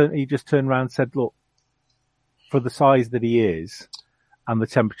just turned around and said, look, for the size that he is and the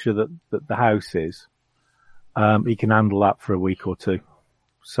temperature that the house is, he can handle that for a week or two.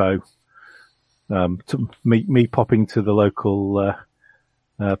 So, me popping to the local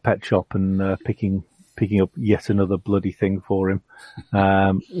pet shop and picking up yet another bloody thing for him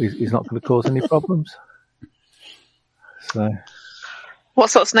is not going to cause any problems. So, what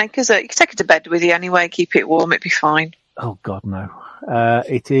sort of snake is it? You can take it to bed with you anyway. Keep it warm; it'd be fine. oh God, no!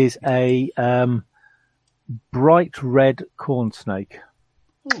 It is a bright red corn snake.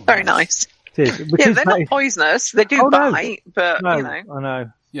 Very nice. It is. Yeah, they're not poisonous. They do bite, but No, you know. I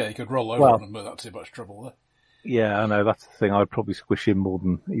know. Yeah, you could roll over them without too much trouble there. Yeah, I know. That's the thing. I'd probably squish him more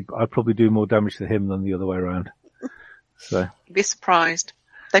than I'd probably do more damage to him than the other way around. So You'd be surprised.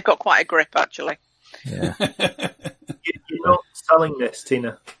 They've got quite a grip, actually. yeah, You're not selling this,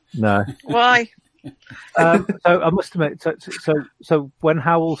 Tina. no. Why? So I must admit, so when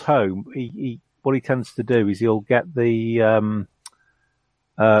Howell's home, he what he tends to do is he'll get the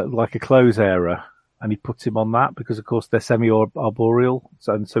like a clothes area, and he puts him on that because, of course, they're semi-arboreal,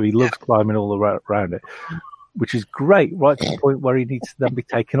 so he loves climbing all around it, which is great, right to the point where he needs to then be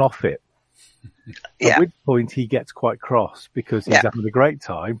taken off it. Yeah. At which point he gets quite cross because he's having a great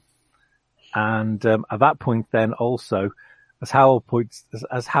time, and at that point, then also, as Howell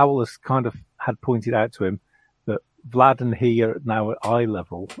has kind of had pointed out to him, that Vlad and he are now at eye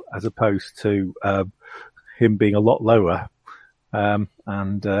level as opposed to him being a lot lower.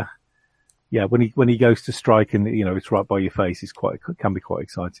 Yeah, when he goes to strike and it's right by your face, can be quite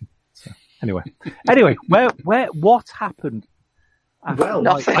exciting. So anyway, what happened? Well,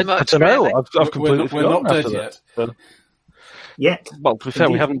 Nothing I much. don't know. Really. I've completely We're not forgotten dead after yet. that. Yet. Well, to be fair,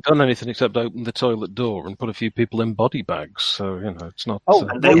 we Indeed. haven't done anything except open the toilet door and put a few people in body bags. So it's not.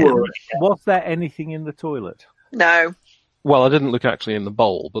 And they were Was there anything in the toilet? No, Well, I didn't look actually in the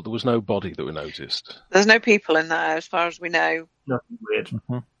bowl, but there was no body that we noticed. there's no people in there, as far as we know. nothing weird.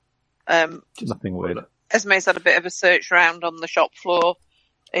 Nothing weird. Esme's had a bit of a search around on the shop floor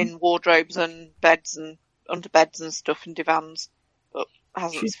in wardrobes and beds and under beds and stuff and divans, but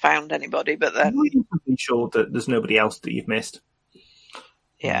hasn't found anybody, but then I'm sure that there's nobody else that you've missed.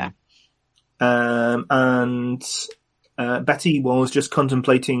 yeah. And Betty was just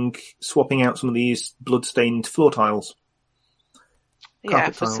contemplating swapping out some of these blood-stained floor tiles. Yeah,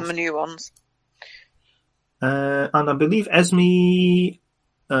 Carpet for tiles. some new ones. And I believe Esme,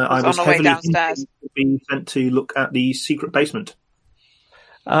 I was on her way heavily downstairs. hinted to be sent to look at the secret basement.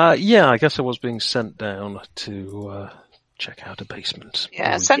 Yeah, I guess I was being sent down to check out a basement. Yeah,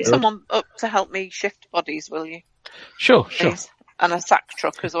 Always send good. someone up to help me shift bodies, will you? Sure. Please? And a sack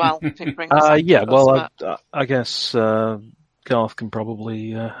truck as well. If you bring a sack Yeah, truck or well, something. I guess Garth can probably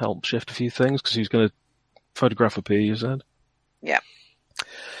help shift a few things because he's going to photograph a P, you said? Yeah.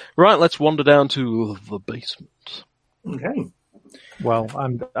 Right, let's wander down to the basement. Okay. Well,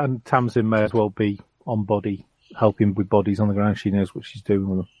 and Tamsin may as well be on body, helping with bodies on the ground. She knows what she's doing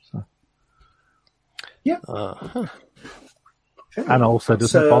with them. So. Uh-huh. And also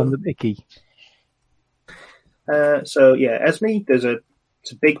doesn't find them icky. Esme, it's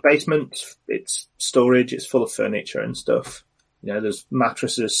a big basement. It's storage. It's full of furniture and stuff. You know, there's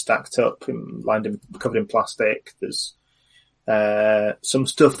mattresses stacked up and covered in plastic. There's some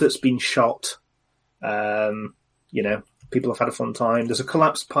stuff that's been shot. You know, people have had a fun time. There's a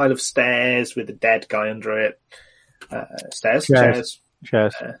collapsed pile of stairs with a dead guy under it. Chairs. Not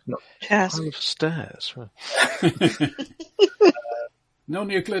Cheers. Pile of stairs. Right. No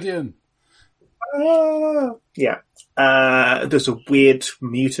Euclidean. Yeah. There's a weird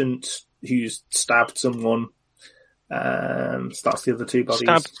mutant who's stabbed someone. Starts the other two bodies.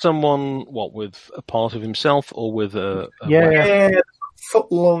 Stabbed someone, what, with a part of himself or with a Yeah. weapon? Yeah,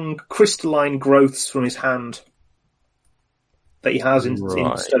 foot-long crystalline growths from his hand that he has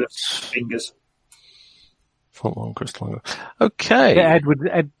Right. instead of fingers. Foot-long crystalline. Okay.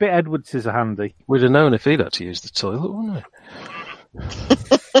 Bit Edwards is a handy. We'd have known if he'd had to use the toilet, wouldn't we?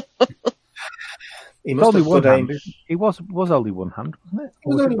 He must Only have one good hand. aim. It was only one hand, wasn't it? It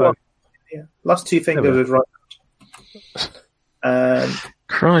was Or only it both? one. Yeah. Last two fingers was right.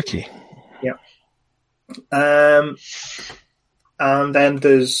 Crikey. And then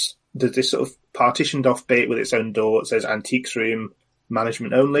there's this sort of partitioned off bit with its own door. It says antiques room,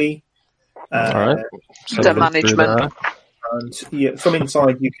 management only. All right. So The we'll do management. that. And from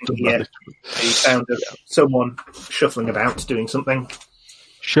inside you can hear the sound of someone shuffling about doing something.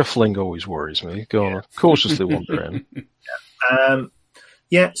 Shuffling always worries me. Go on. Cautiously wander in.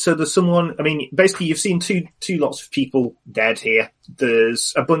 So there's someone, I mean, basically you've seen two lots of people dead here.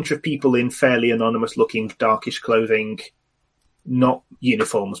 There's a bunch of people in fairly anonymous looking darkish clothing, not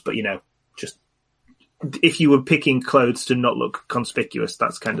uniforms, but you know, just if you were picking clothes to not look conspicuous,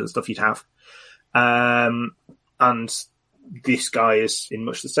 that's kind of the stuff you'd have. And this guy is in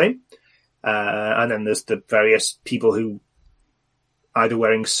much the same. And then there's the various people who either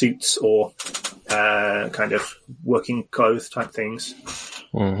wearing suits or kind of working clothes type things.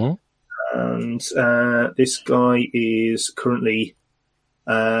 Mm-hmm. And this guy is currently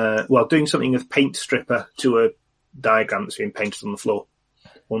doing something with paint stripper to a diagram that's been painted on the floor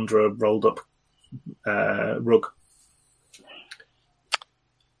under a rolled up rug.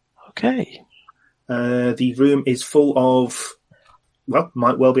 Okay. The room is full of,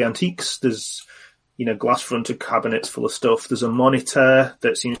 might well be antiques. There's, glass fronted cabinets full of stuff. There's a monitor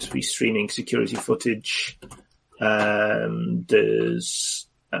that seems to be streaming security footage. There's,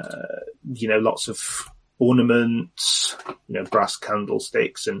 lots of ornaments, brass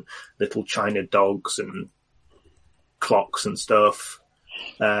candlesticks and little china dogs and clocks and stuff.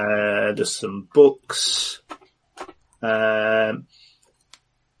 There's some books.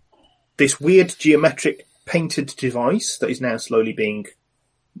 This weird geometric painted device that is now slowly being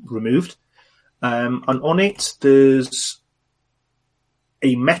removed. And on it, there's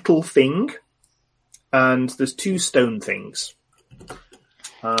a metal thing and there's two stone things.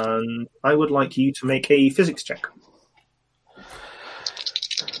 And I would like you to make a physics check.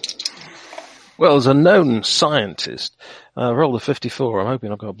 Well, as a known scientist, I rolled a 54. I'm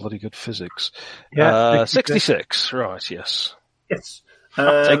hoping I've got bloody good physics. Yeah, 66. Right, yes. Yes.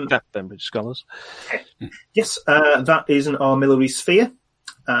 I'll take that, Cambridge Scholars. Yes, that is an armillary sphere.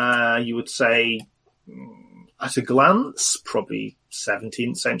 You would say, at a glance, probably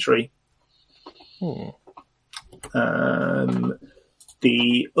 17th century.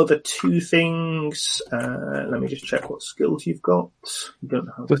 The other two things, let me just check what skills you've got. You don't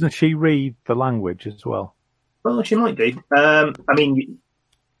have. Doesn't she read the language as well? Well, she might do. I mean,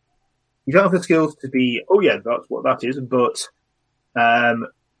 you don't have the skills to be, that's what that is, but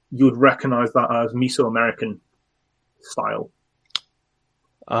you would recognize that as Mesoamerican style.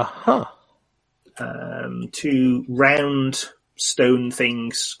 Aha. Two round stone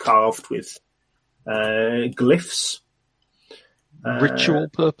things carved with glyphs. Ritual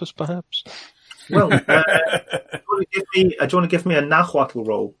purpose, perhaps? Well, do you want to give me a Nahuatl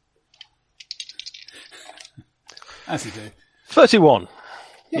roll? As you do. 31.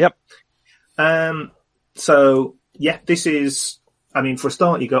 Yep. So, yeah, this is... I mean, for a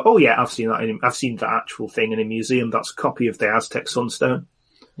start, you go, oh yeah, I've seen that. I've seen that actual thing in a museum. That's a copy of the Aztec Sunstone.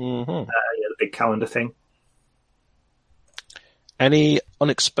 Mm-hmm. The big calendar thing. Any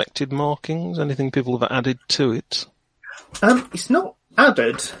unexpected markings? Anything people have added to it? It's not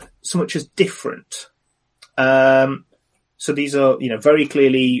added so much as different. So these are, very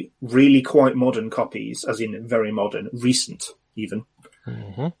clearly really quite modern copies, as in very modern, recent even.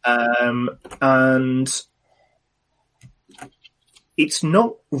 Mm-hmm. And it's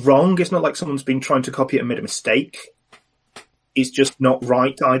not wrong. It's not like someone's been trying to copy it and made a mistake. It's just not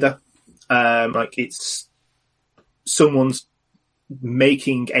right either. Like it's someone's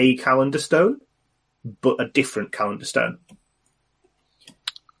making a calendar stone, but a different calendar stone.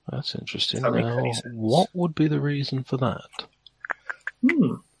 That's interesting. That makes Now, any sense. what would be the reason for that?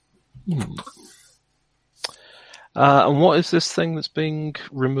 And what is this thing that's being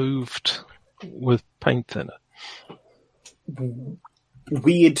removed with paint thinner?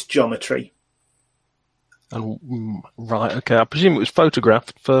 Weird geometry. And right, okay. I presume it was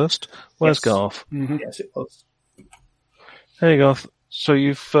photographed first. Where's Yes. Garth? Mm-hmm. Yes, it was. Hey, Garth. So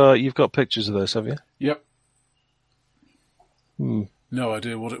you've got pictures of this, have you? Yep. Hmm. No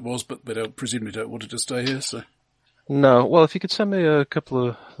idea what it was, but they presumably don't want it to stay here, so... No. Well, if you could send me a couple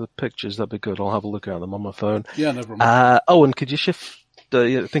of the pictures, that'd be good. I'll have a look at them on my phone. Yeah, no problem. Owen, could you shift...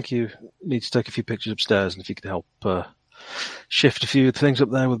 I think you need to take a few pictures upstairs, and if you could help shift a few things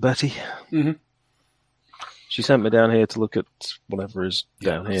up there with Betty. Mm-hmm. She sent me down here to look at whatever is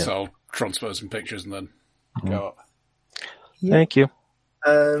down here. So I'll transfer some pictures and then go up. Thank you.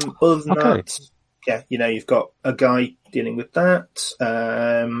 Other than Okay. that, yeah, you've got a guy dealing with that.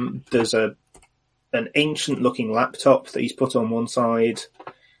 There's an ancient-looking laptop that he's put on one side.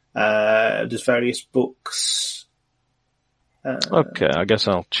 There's various books. Okay, I guess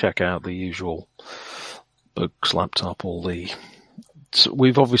I'll check out the usual books, laptop, all the... So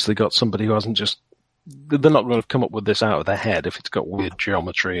we've obviously got somebody who hasn't just... They're not going to come up with this out of their head if it's got weird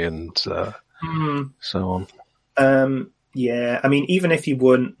geometry and so on. Yeah, I mean, even if you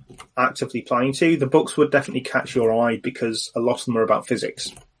weren't actively planning to, the books would definitely catch your eye because a lot of them are about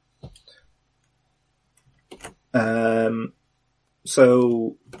physics. So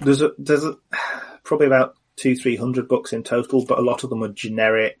there's probably about 200-300 books in total, but a lot of them are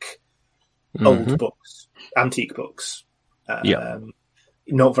generic old books, antique books.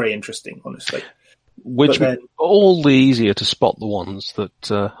 Not very interesting, honestly. Which But then- all the easier to spot the ones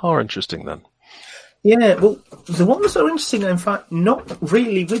that are interesting then. Yeah, well, the ones that are interesting, in fact, not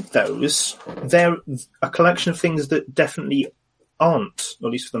really with those. They're a collection of things that definitely aren't, or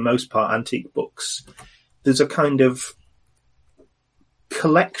at least for the most part, antique books. There's a kind of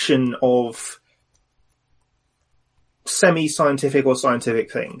collection of semi-scientific or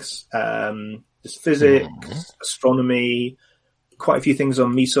scientific things. There's physics, astronomy, quite a few things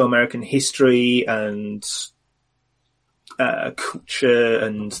on Mesoamerican history and culture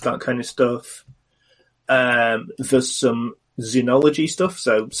and that kind of stuff. There's some xenology stuff,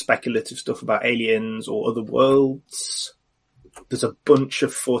 so speculative stuff about aliens or other worlds. There's a bunch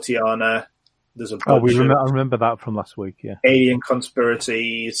of Fortiana. There's a bunch I of remember that from last week, yeah. alien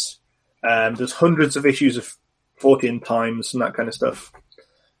conspiracies. There's hundreds of issues of Fortean Times and that kind of stuff.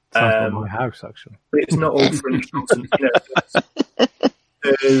 Sounds like my house, actually. But it's not all fringe nonsense.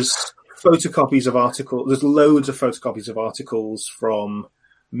 There's photocopies of articles. There's loads of photocopies of articles from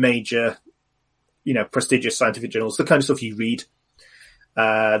major, prestigious scientific journals, the kind of stuff you read,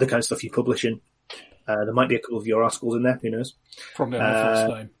 the kind of stuff you publish in. There might be a couple of your articles in there, who knows? Probably on my first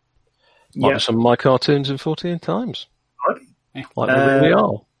name. Might be some of my cartoons in 14 times. Might Like they really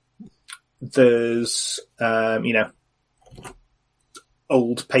are. There's,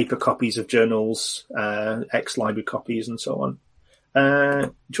 old paper copies of journals, ex-library copies and so on.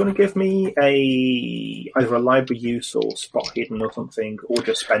 Do you want to give me either a library use or spot hidden or something, or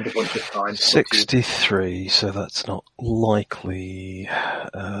just spend a bunch of time? 63, so that's not likely.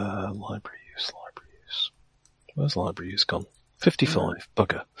 Library use. Where's library use gone? 55,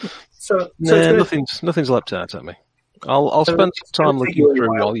 bugger. So Nah, it's gonna, nothing's leapt out at me. I'll So spend it's some time gonna take looking you a through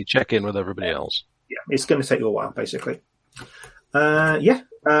while. while you check in with everybody else. it's going to take you a while, basically. Roger,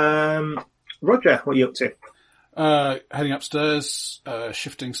 what are you up to? Heading upstairs,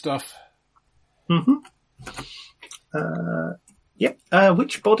 shifting stuff.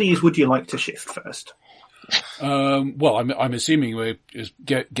 Which bodies would you like to shift first? Well, I'm assuming we're just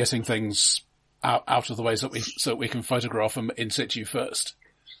getting things out of the way so we can photograph them in situ first.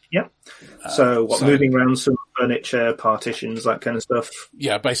 Yep. So moving around some furniture, partitions, that kind of stuff?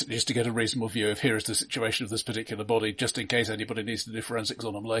 Yeah, basically just to get a reasonable view of here is the situation of this particular body, just in case anybody needs to do forensics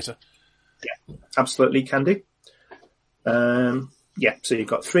on them later. Yeah, absolutely, can do. Yeah, so you've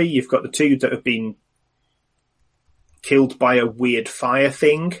got 3. You've got the 2 that have been killed by a weird fire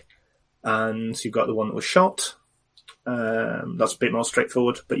thing, and you've got the one that was shot. That's a bit more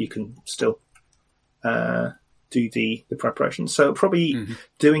straightforward, but you can still do the preparation. So probably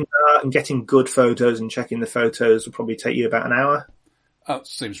doing that and getting good photos and checking the photos will probably take you about an hour. That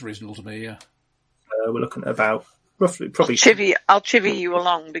seems reasonable to me, yeah. We're looking at about roughly probably... I'll chivvy you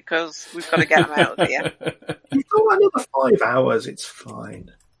along because we've got to get them out of here. You've got another 5 hours, it's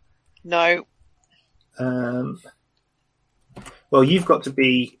fine. No. Well, you've got to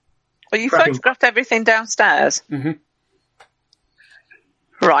be... Well, you photographed everything downstairs? Mm-hmm.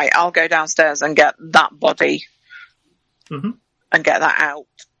 Right, I'll go downstairs and get that body and get that out.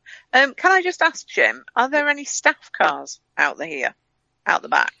 Can I just ask, Jim, are there any staff cars out the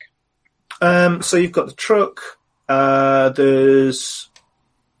back? So you've got the truck. There's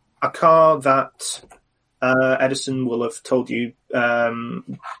a car that Edison will have told you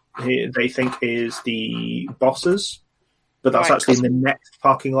they think is the boss's, but that's actually in the next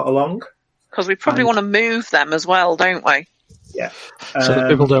parking lot along. Because we probably want to move them as well, don't we? Yeah. So that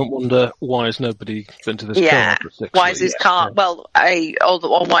people don't wonder why has nobody been to this car for 6 weeks. Why is his car? Well,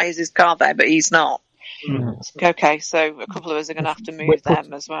 or why is his car there, but he's not? Mm-hmm. Okay, so a couple of us are going to have to move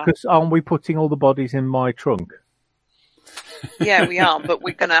them as well. Because aren't we putting all the bodies in my trunk? Yeah, we are, but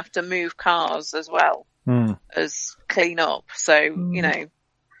we're going to have to move cars as well as clean up. So you know,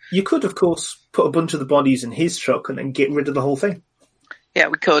 you could, of course, put a bunch of the bodies in his truck and then get rid of the whole thing. Yeah,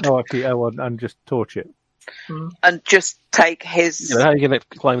 we could. Oh, actually, and just torch it. And just take his... Yeah, how are you going to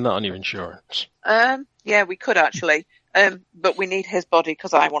claim that on your insurance? Yeah, we could actually. But we need his body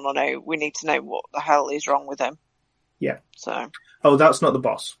because I want to know. We need to know what the hell is wrong with him. Yeah. So. Oh, that's not the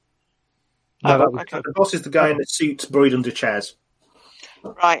boss. No, okay. The boss is the guy in the suit buried under chairs.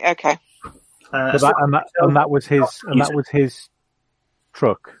 Right. Okay. That was his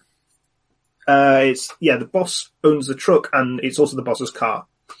truck. The boss owns the truck and it's also the boss's car.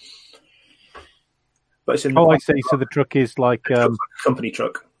 But it's in I see. So the truck is like company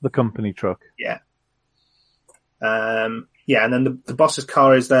truck. The company truck. Yeah. And then the boss's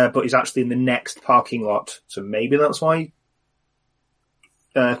car is there, but he's actually in the next parking lot. So maybe that's why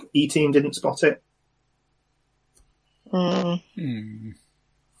E-Team didn't spot it. It's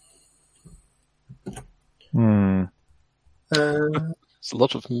a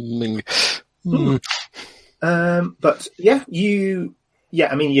lot of ming. But yeah, you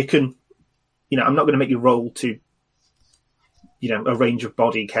can. I'm not going to make you roll to, arrange a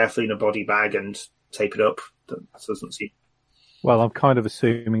body carefully in a body bag and tape it up. That doesn't seem. Well, I'm kind of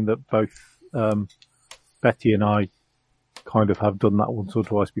assuming that both Betty and I kind of have done that once or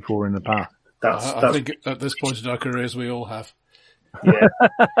twice before in the past. I think at this point in our careers, we all have. Yeah.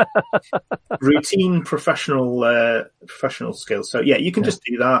 Routine professional skills. So yeah, you can just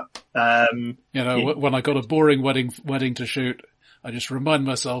do that. When I got a boring wedding to shoot, I just remind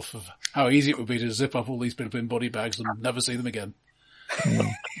myself of how easy it would be to zip up all these people in body bags and never see them again.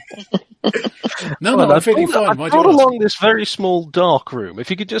 No, I'm feeling fine. I brought along this very small dark room.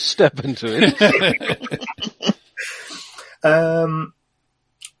 If you could just step into it.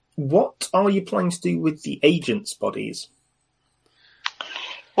 What are you planning to do with the agents' bodies?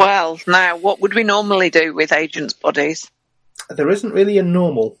 Well, now, what would we normally do with agents' bodies? There isn't really a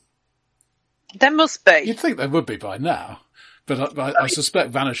normal. There must be. You'd think there would be by now, but I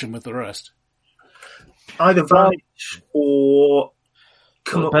suspect vanishing with the rest. Either vanish or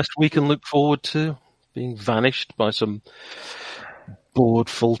come the best we can look forward to being vanished by some bored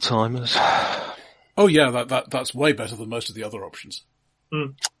full-timers. Oh yeah, that's way better than most of the other options.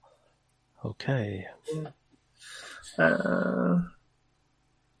 Okay.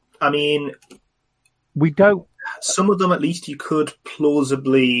 We don't. Some of them, at least, you could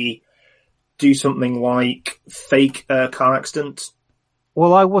plausibly do something like fake a car accident.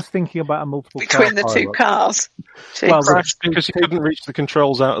 Well, I was thinking about a multiple between the two cars. Well, because you couldn't reach the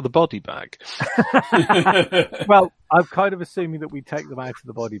controls out of the body bag. Well, I'm kind of assuming that we take them out of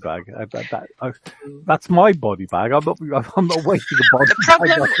the body bag. That's my body bag. I'm not wasting the body bag.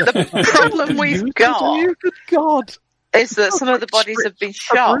 The problem we've got, good God, is that some of the bodies have been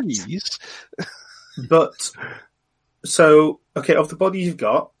shot. But of the bodies you've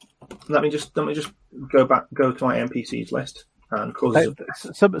got, let me just go to my NPCs list. and causes.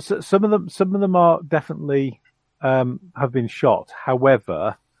 Some of them are definitely have been shot.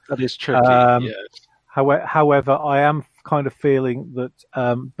 However, that is tricky. Yes. However, I am kind of feeling that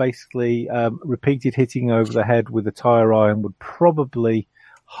basically repeated hitting over the head with a tire iron would probably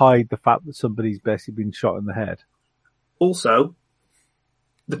hide the fact that somebody's basically been shot in the head. Also,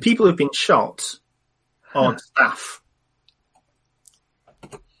 the people who've been shot aren't staff.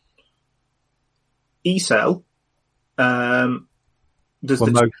 ECEL, people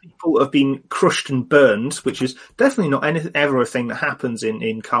have been crushed and burned, which is definitely not ever a thing that happens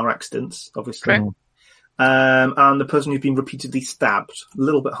in car accidents, obviously. True. And the person who's been repeatedly stabbed. A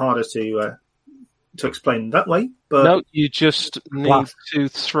little bit harder to explain that way. But no, you just need to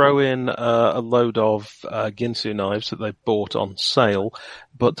throw in a load of Ginsu knives that they bought on sale,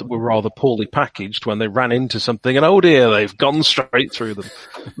 but were rather poorly packaged when they ran into something, and oh dear, they've gone straight through them.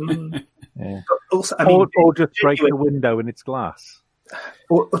 Yeah. Also, I mean, or just break the window in its glass.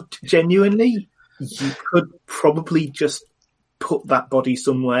 Or genuinely, you could probably just put that body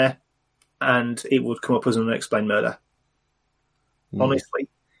somewhere and it would come up as an unexplained murder. Honestly.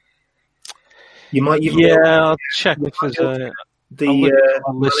 You might even... Yeah, I'll check if there's a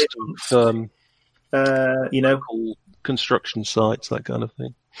list of local construction sites, that kind of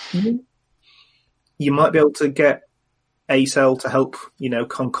thing. Mm-hmm. You might be able to get ECEL to help,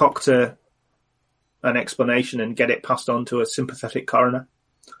 concoct an explanation and get it passed on to a sympathetic coroner.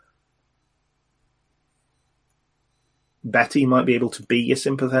 Betty might be able to be a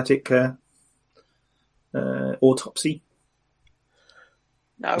sympathetic autopsy.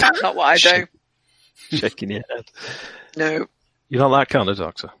 No, that's not what I do. Shaking your head. No. You're not that kind of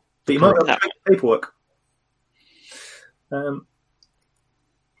doctor. But you might be able to make paperwork.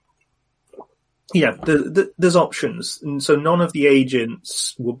 There's options, and so none of the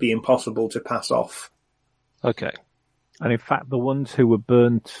agents would be impossible to pass off. Okay. And in fact, the ones who were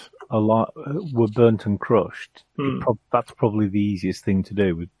burnt and crushed. That's probably the easiest thing to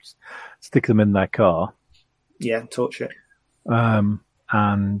do. Would stick them in their car. Yeah, torch it.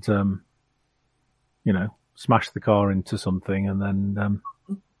 Smash the car into something, and then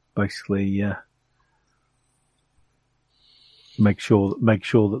basically make sure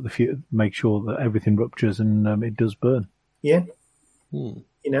that everything ruptures and it does burn. Yeah.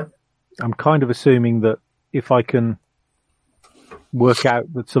 I'm kind of assuming that if I can work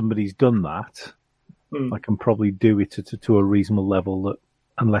out that somebody's done that, I can probably do it to a reasonable level, that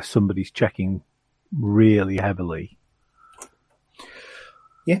unless somebody's checking really heavily.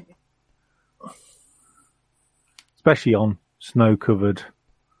 Yeah. Especially on snow-covered,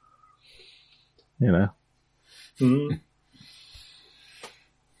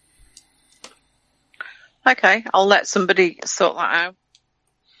 Okay, I'll let somebody sort that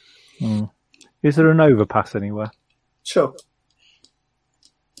out. Is there an overpass anywhere? Sure.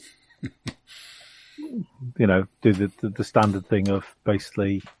 Do the standard thing of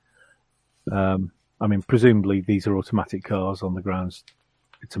basically, presumably these are automatic cars on the grounds.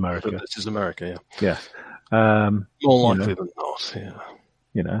 It's America. But this is America, yeah. More likely than not,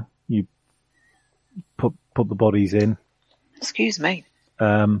 yeah. You put the bodies in. Excuse me.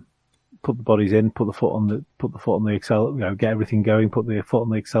 Put the bodies in. Put the foot on the accelerator. Get everything going. Put the foot on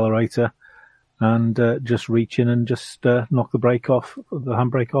the accelerator, and just reach in and just knock the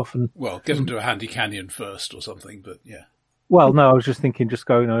handbrake off, and get them to a handy canyon first or something. But yeah. Well, no, I was just thinking, just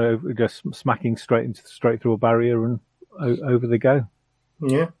going over, just smacking straight through a barrier and over they go.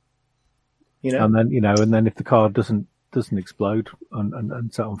 Yeah. And then if the car doesn't explode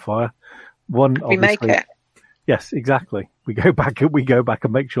and set on fire, we make it. Yes, exactly. We go back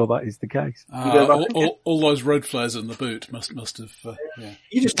and make sure that is the case. All those road flares in the boot must have. Yeah.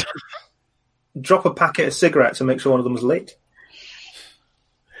 You just drop a packet of cigarettes and make sure one of them is lit.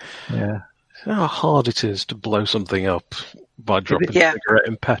 Yeah. How hard it is to blow something up by dropping a cigarette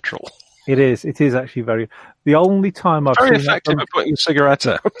in petrol. It is actually very. The only time I've very seen effective at putting a cigarette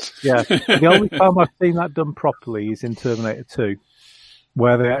out. Yeah, the only time I've seen that done properly is in Terminator 2,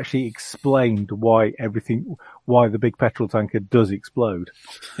 where they actually explained why the big petrol tanker does explode.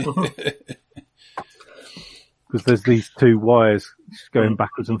 Because there's these two wires going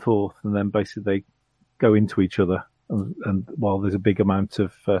backwards and forth, and then basically they go into each other, and while there's a big amount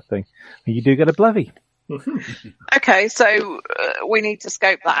of thing, and you do get a blevy. Okay, so we need to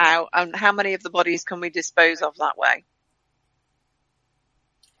scope that out. And how many of the bodies can we dispose of that way?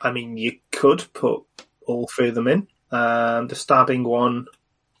 I mean, you could put all three of them in. The stabbing one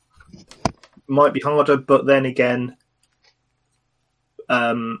might be harder, but then again,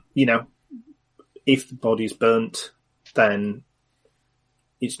 if the body's burnt, then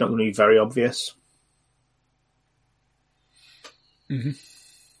it's not going to be very obvious. Mm-hmm.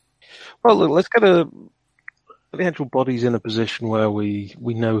 Well, look, let's get the actual bodies in a position where we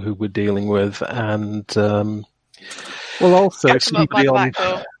know who we're dealing with, and also Get them up by the back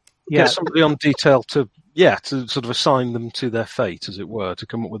door. get somebody on detail to sort of assign them to their fate, as it were, to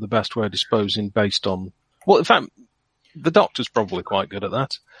come up with the best way of disposing based on. Well, in fact, the doctor's probably quite good at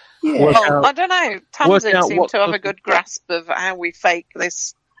that. Yeah. Well, I don't know. Tamsin seemed to have a good grasp of how we fake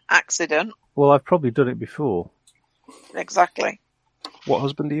this accident. Well, I've probably done it before. Exactly. What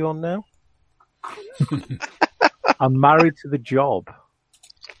husband are you on now? I'm married to the job.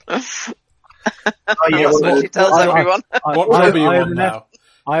 That's what she tells everyone. What job are you on now?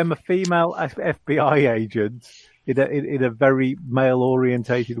 I am a female FBI agent in a very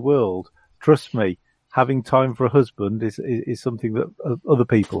male-orientated world. Trust me, having time for a husband is something that other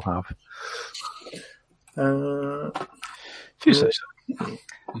people have. If you say so.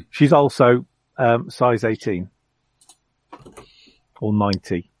 She's also size 18 or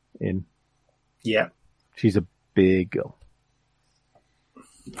 90 in. Yeah. She's a big girl.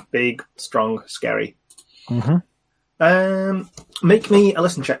 Big, strong, scary. Mm-hmm. Make me a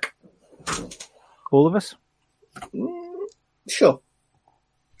listen check. All of us? Sure.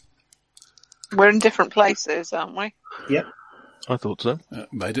 We're in different places, aren't we? Yeah. I thought so.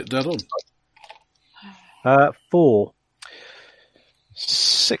 Made it dead on. 4.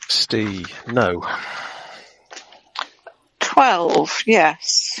 60. No. 12.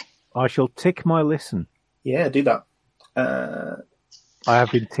 Yes. I shall tick my listen. Yeah, do that. I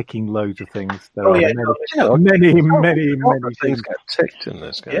have been ticking loads of things. There Oh, are yeah. many Things things. get ticked in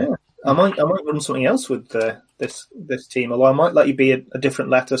this game. Yeah. I might run something else with this team, although I might let you be a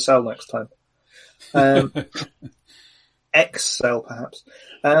different letter cell next time. X cell, perhaps.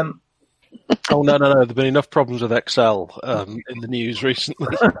 Oh, no. There have been enough problems with Excel in the news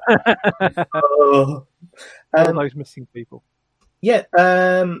recently. All those missing people. Yeah.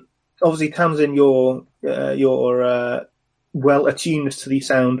 Obviously, Tamsin, you're well attuned to the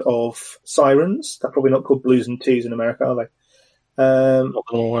sound of sirens. They're probably not called blues and twos in America, are they? Not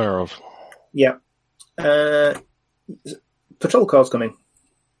that I'm aware of. Yeah. Patrol car's coming.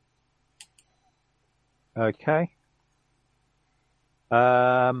 Okay.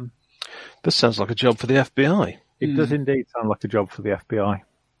 This sounds like a job for the FBI. It does indeed sound like a job for the FBI.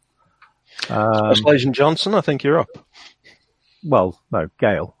 Special Agent Johnson, I think you're up. Well, no,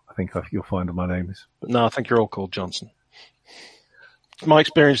 Gail. I think you'll find what my name is. But no, I think you're all called Johnson. My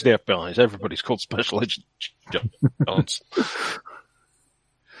experience with the FBI is everybody's called Special Agent Johnson.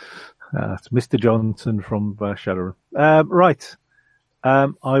 It's Mr. Johnson from Shadowrun. Right.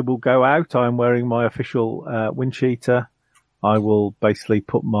 I will go out. I'm wearing my official wind cheater. I will basically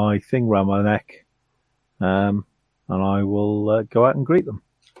put my thing around my neck, and I will go out and greet them.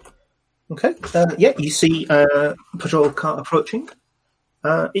 Okay. Yeah, you see patrol car approaching.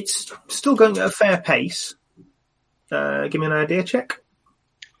 It's still going at a fair pace. Give me an idea check.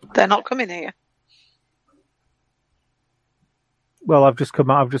 They're not coming here. Well, I've just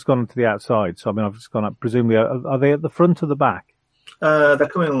gone to the outside, so I've just gone up. Presumably, are they at the front or the back? They're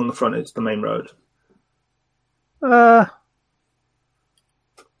coming along the front. It's the main road.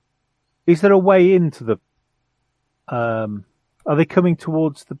 Is there a way into the? Are they coming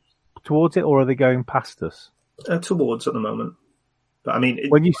towards it, or are they going past us? Towards at the moment. But I mean,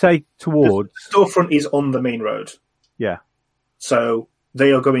 when you say towards, the storefront is on the main road. Yeah. So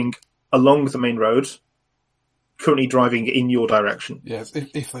they are going along the main road, currently driving in your direction. Yes,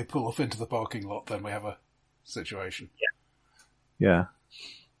 if they pull off into the parking lot, then we have a situation. Yeah.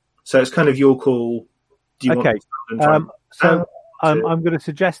 So it's kind of your call. Do you want to I'm going to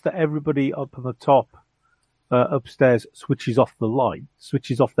suggest that everybody up on the top, upstairs, switches off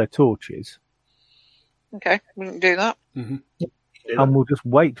their torches. Okay, we can do that. Mm-hmm. And we'll just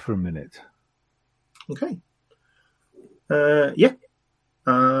wait for a minute. Okay. Yeah.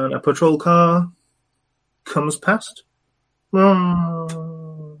 And a patrol car comes past. And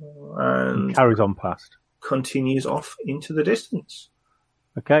carries on past. Continues off into the distance.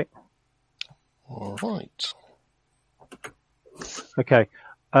 Okay. All right. Okay.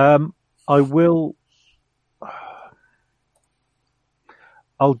 I will...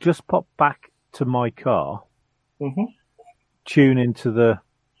 I'll just pop back to my car, tune into the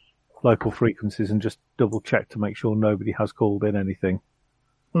local frequencies and just double check to make sure nobody has called in anything.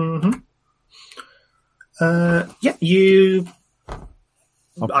 Mm-hmm. Yeah, you...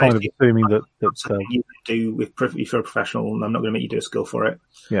 I'm kind of assuming that you do if you're a professional, and I'm not going to make you do a skill for it.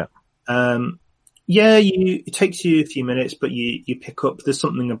 Yeah. Yeah, it takes you a few minutes, but you pick up. There's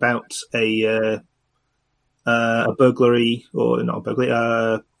something about a burglary, or not a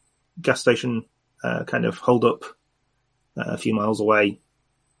burglary, gas station kind of hold up a few miles away.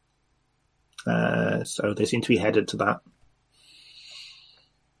 So they seem to be headed to that.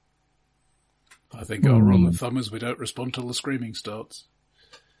 I think our rule of thumb is we don't respond till the screaming starts.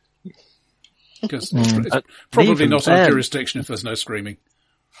 Because it's probably not our jurisdiction if there's no screaming.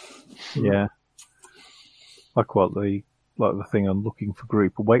 Yeah. Like the thing on Looking for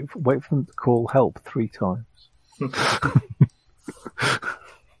Group. Wait for them to call help 3 times.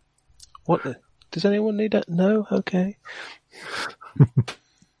 What? Does anyone need it? No? Okay.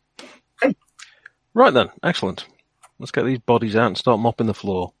 Right then. Excellent. Let's get these bodies out and start mopping the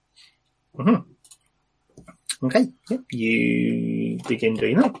floor. Mm-hmm. Okay. Yep. You begin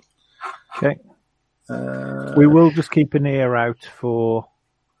doing that. Okay. We will just keep an ear out for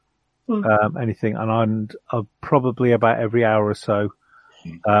anything, and probably about every hour or so,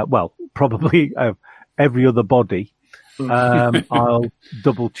 probably every other body, I'll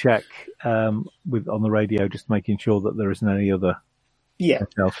double check on the radio, just making sure that there isn't any other. Yeah.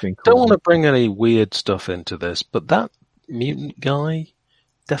 Don't want to bring any weird stuff into this, but that mutant guy,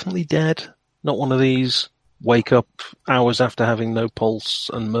 definitely dead. Not one of these wake up hours after having no pulse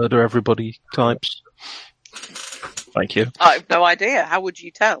and murder everybody types. Thank you. I have no idea. How would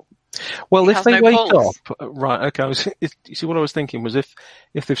you tell? Well, He if has they no wake pulse. up, right? Okay. You see, what I was thinking was if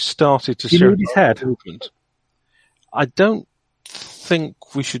they've started to You show need his head? movement, I don't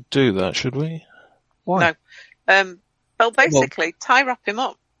think we should do that, should we? Why? No. Well, basically, tie wrap him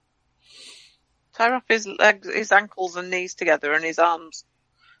up. Tie wrap his legs, his ankles and knees together, and his arms,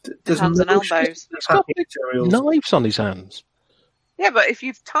 his hands and elbows. He's got big knives on his hands. Yeah, but if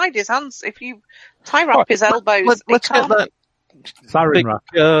you've tied his hands, if you tie wrap his elbows, Let's get that. Sarin Big, wrap.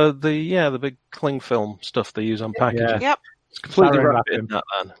 the big cling film stuff they use on packages. Yep. It's completely Sarin wrapped wrap in that,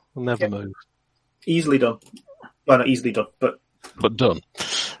 man. We'll never move. Easily done. Well, not easily done, but Done.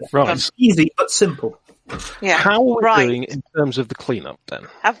 Right. easy but simple. Yeah. How are we Right. doing in terms of the cleanup then?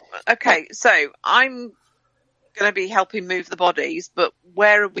 Okay, so I'm going to be helping move the bodies, but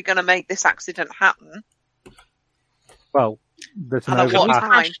where are we going to make this accident happen? Well, there's And no at what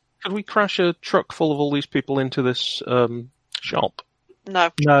time? Could we crash a truck full of all these people into this shop? No,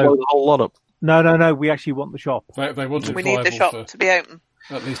 Blow No, the whole lot up. no. We actually want the shop. They want it we need the viable shop to be open.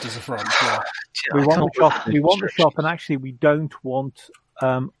 at least as a front. Yeah. We want the shop. can't We want the restrict. shop, and actually, we don't want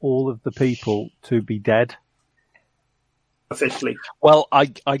all of the people to be dead. Officially. Well, I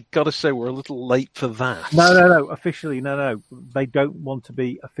got to say we're a little late for that. No. Officially, no. They don't want to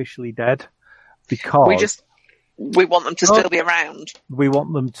be officially dead because We want them to still be around. we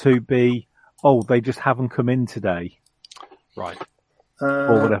want them to be. Oh, they just haven't come in today Right.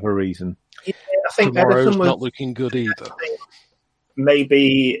 for whatever reason. I think Tomorrow's Edison was not looking good either.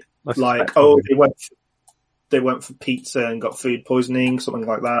 maybe Let's like, expect oh, something. they went for pizza and got food poisoning, something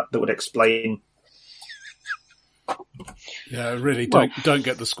like that. That would explain. Yeah, really, don't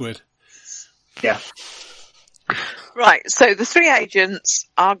get the squid. Yeah. Right, so the 3 agents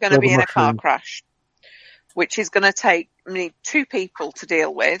are going to Or the be in a car mushroom. crash, which is going to need 2 people to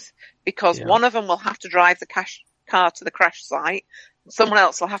deal with, because Yeah. one of them will have to drive the car to the crash site. Someone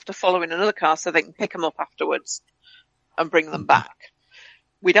else will have to follow in another car so they can pick them up afterwards and bring them back.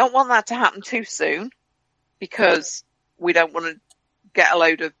 We don't want that to happen too soon, because we don't want to get a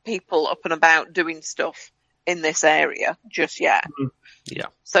load of people up and about doing stuff in this area just yet. Yeah.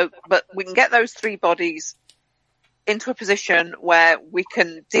 So, but we can get those 3 bodies into a position where we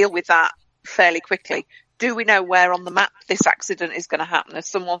can deal with that fairly quickly. Do we know where on the map this accident is going to happen? Has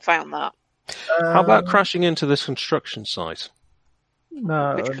someone found that? How about crashing into this construction site?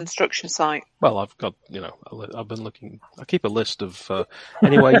 No, Which construction site? Well, I've got, I've been looking, I keep a list of,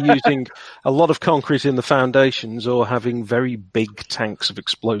 anyway, using a lot of concrete in the foundations or having very big tanks of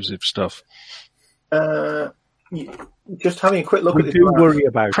explosive stuff. Just having a quick look we at this do map. worry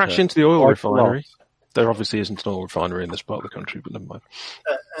about Crash it. into the oil Quite a lot. refinery. There obviously isn't an oil refinery in this part of the country, but never mind.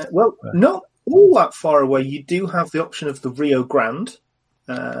 Well, not all that far away. You do have the option of the Rio Grande.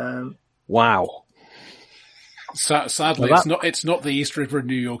 Wow. Sadly, Well, it's not the East River in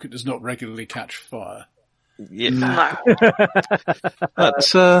New York. It does not regularly catch fire. Yeah. No.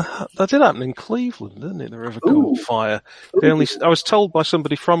 That did happen in Cleveland, didn't it? The River caught fire. I was told by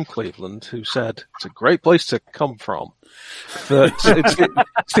somebody from Cleveland who said it's a great place to come from. That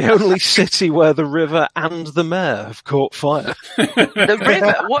it's the only city where the river and the mayor have caught fire. The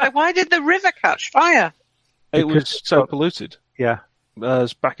river? Why did the river catch fire? It was so polluted. Yeah. It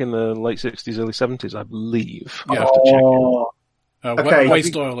was back in the late 60s, early 70s, I believe. Yeah. I'll have to check it. Okay.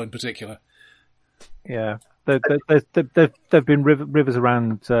 Waste oil in particular. Yeah, there've been rivers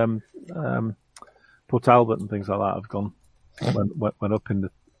around Port Albert and things like that have gone went up in the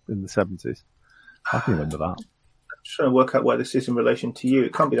 70s. I can remember that. Just trying to work out where this is in relation to you.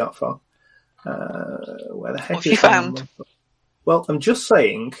 It can't be that far. Where the heck What is have you found? Well, I'm just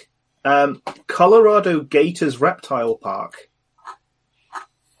saying, Colorado Gators Reptile Park.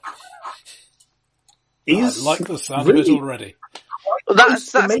 I like the sound of it already. Well,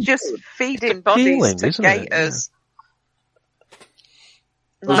 that's just feeding bodies feeling, to isn't it? gators.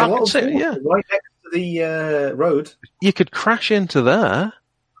 There's a I lot can of see it, water yeah. right next to the road. You could crash into there.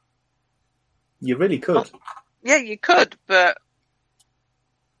 You really could. Yeah, you could, but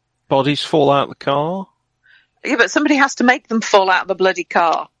Bodies fall out of the car. somebody has to make them fall out of the bloody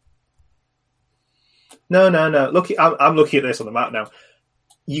car. No. Look, I'm looking at this on the map now.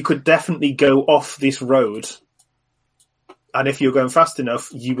 You could definitely go off this road, and if you're going fast enough,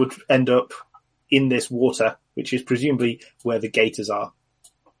 you would end up in this water, which is presumably where the gators are.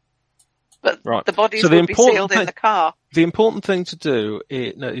 But Right. the bodies So the would be important sealed in thing- the car. The important thing to do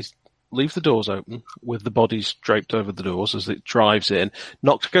is leave the doors open with the bodies draped over the doors as it drives in.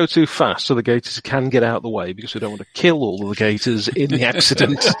 Not to go too fast so the gators can get out of the way, because we don't want to kill all of the gators in the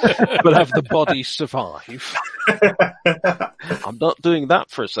accident, but have the bodies survive. I'm not doing that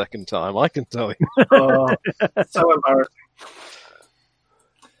for a second time, I can tell you. Oh, so embarrassing.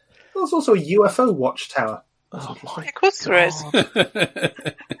 There's also a UFO watchtower. Oh my Of course there is.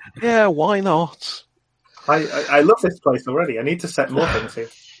 God. Yeah, why not? I love this place already. I need to set more things here.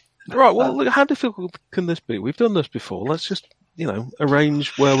 Right, well, look, how difficult can this be? We've done this before. Let's just,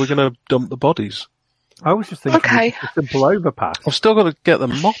 arrange where we're going to dump the bodies. I was just thinking Okay. a simple overpass. I've still got to get the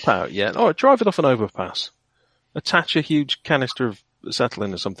mop out yet. All right, drive it off an overpass. Attach a huge canister of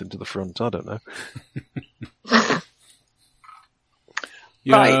acetylene or something to the front. I don't know.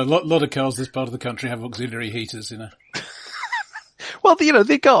 Yeah, Right. a lot of cars this part of the country have auxiliary heaters, Well,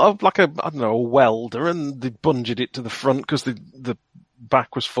 they got a welder and they bunged it to the front because the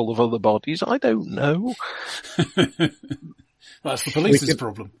back was full of other bodies. I don't know. That's the police's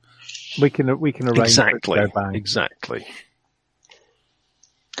problem. We can arrange Exactly. for it to go bang. Exactly.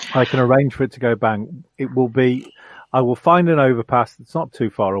 I can arrange for it to go bang. It will be. I will find an overpass that's not too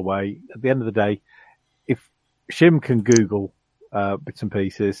far away. At the end of the day, if Shim can Google bits and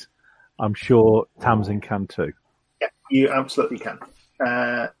pieces, I'm sure Tamsin can too. Yeah, you absolutely can.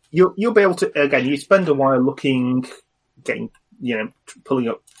 You'll be able to. Again, you spend a while looking, pulling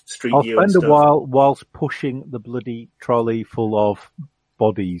up Street I'll View and spend a stuff. while whilst pushing the bloody trolley full of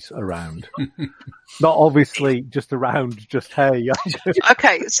bodies around. Not obviously just around, just hey.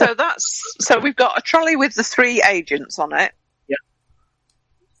 Okay, so we've got a trolley with the 3 agents on it.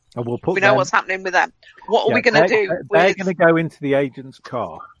 And we'll put We know them- what's happening with them. What are yeah, we going to do? They're with... going to go into the agent's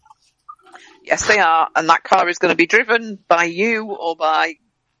car. Yes, they are, and that car is going to be driven by you or by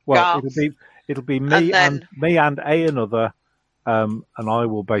Well, Garth. it'll be me And and another, and I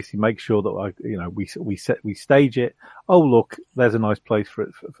will basically make sure that we stage it. Oh, look, there's a nice place for it,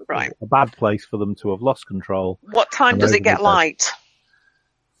 Right. a bad place for them to have lost control. What time And does over it get the- light?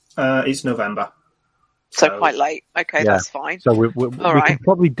 It's November. So quite late. Okay, Yeah. that's fine. So we All can right.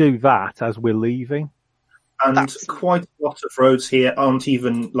 probably do that as we're leaving. And That's- quite a lot of roads here aren't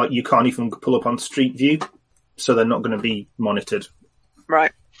even, you can't even pull up on Street View, so they're not going to be monitored.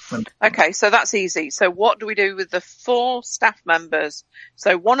 Right. And- Okay, so that's easy. So what do we do with the 4 staff members?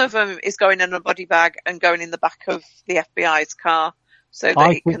 So one of them is going in a body bag and going in the back of the FBI's car so that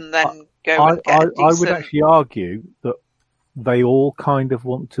I it think- can then go and get I a would decent... actually argue that they all kind of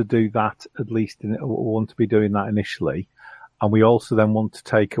want to do that, at least want to be doing that initially. And we also then want to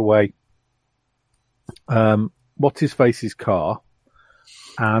take away what's his face's car,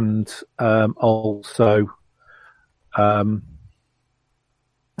 and also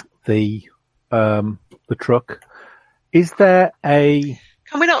the truck. Is there a?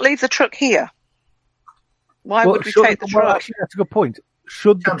 Can we not leave the truck here? Why Well, would we should- take the well, truck? actually, that's a good point.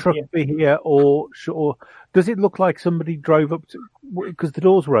 Should the Can, truck yeah. be here, or does it look like somebody drove up to? Because the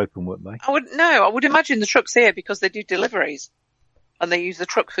doors were open, weren't they? I would imagine the truck's here because they do deliveries. And they use the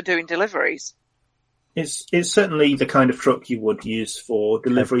truck for doing deliveries. It's certainly the kind of truck you would use for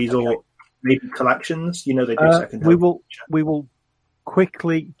deliveries or maybe collections. They do second We will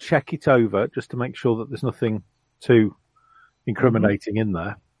quickly check it over just to make sure that there's nothing too incriminating in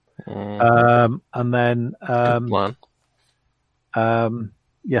there. And then, Good plan.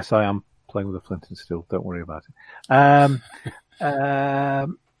 yes, I am playing with a flint and steel. Don't worry about it.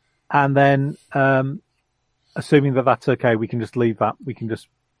 And then, assuming that that's okay, we can just leave that. We can just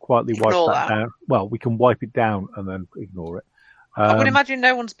quietly wipe Ignore that that. down. Well, we can wipe it down and then ignore it. I would imagine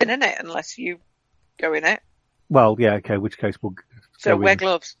no one's been in it unless you go in it. Well, yeah, okay. In which case we'll So go wear in.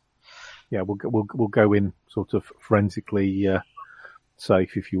 gloves. Yeah, we'll go in sort of forensically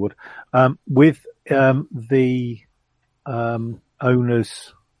safe, if you would. With the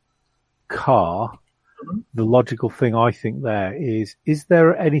owner's car, the logical thing I think there is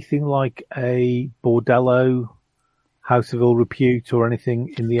there anything like a bordello, house of ill repute, or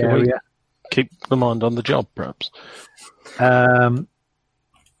anything in the area? Keep the mind on the job, perhaps.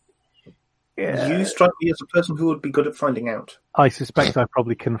 You strike me as a person who would be good at finding out. I suspect I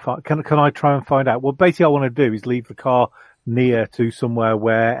probably can can I try and find out? Well, basically, all I want to do is leave the car near to somewhere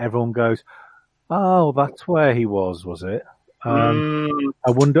where everyone goes, "Oh, that's where he was it?" I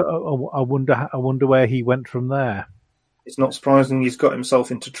wonder where he went from there. It's not surprising he's got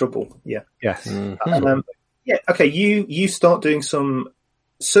himself into trouble. Yeah. Yes. Yeah. Okay. You start doing some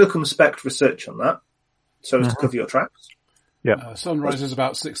circumspect research on that, so as to cover your tracks. Yeah. Sunrise is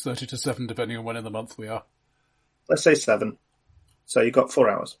about 6:30 to 7, depending on when in the month we are. Let's say 7. So you've got 4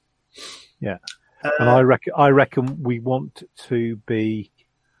 hours. Yeah. And I reckon we want to be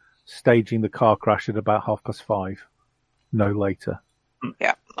staging the car crash at about 5:30, no later.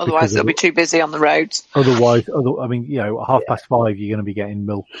 Yeah. Otherwise, they'll be too busy on the roads. Otherwise, at 5:30, you're going to be getting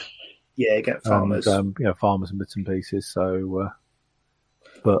milk. Yeah, you get farmers. And, farmers and bits and pieces. So,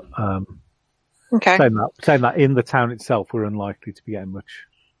 Okay. Saying that in the town itself, we're unlikely to be getting much.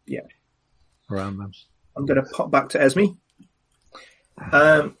 Yeah. Around them. I'm going to pop back to Esme.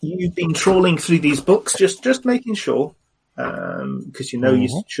 You've been trawling through these books, just making sure, because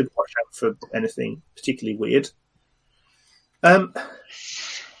you should watch out for anything particularly weird. I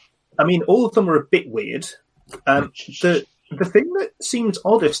mean, all of them are a bit weird. The thing that seems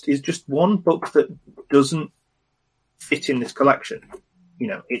oddest is just one book that doesn't fit in this collection.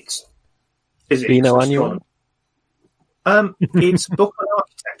 It's physics. Beano Annual? It's a book on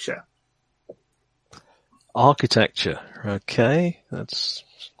architecture. Architecture, okay.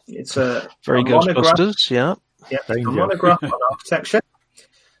 It's a very Ghostbusters, yeah. Yeah, a monograph on architecture.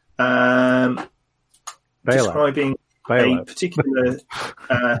 Describing a particular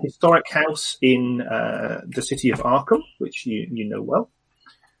historic house in the city of Arkham, which you know well.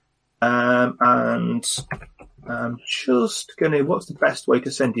 And I'm just going to... What's the best way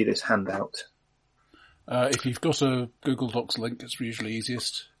to send you this handout? If you've got a Google Docs link, it's usually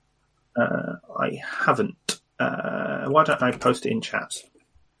easiest. I haven't. Why don't I post it in chat?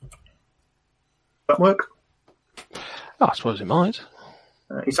 Does that work? I suppose it might.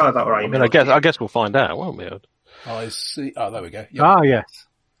 It's either that or I mean, I guess we'll find out, won't we? I see. Oh, there we go. Yep. Ah, yes.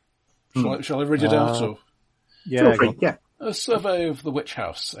 Shall I read it out? Or? Yeah, feel free. Yeah. A survey of the Witch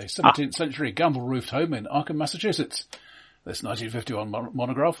House, a 17th century gamble-roofed home in Arkham, Massachusetts. This 1951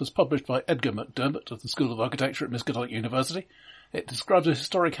 monograph was published by Edgar McDermott of the School of Architecture at Miskatonic University. It describes a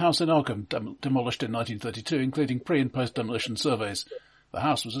historic house in Arkham, demolished in 1932, including pre- and post-demolition surveys. The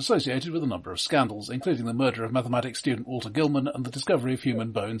house was associated with a number of scandals, including the murder of mathematics student Walter Gilman and the discovery of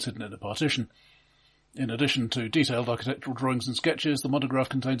human bones hidden in a partition. In addition to detailed architectural drawings and sketches, the monograph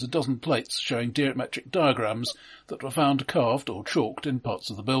contains a dozen plates showing geometric diagrams that were found carved or chalked in parts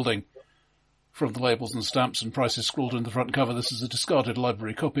of the building. From the labels and stamps and prices scrawled in the front cover, this is a discarded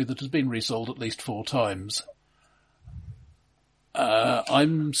library copy that has been resold at least 4 times.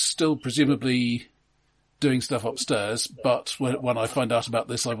 I'm still presumably doing stuff upstairs, but when I find out about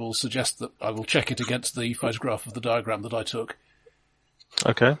this, I will suggest that I will check it against the photograph of the diagram that I took.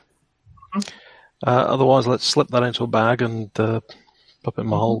 Okay. Otherwise, let's slip that into a bag and pop it in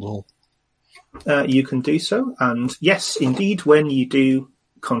my hold. You can do so, and yes, indeed, when you do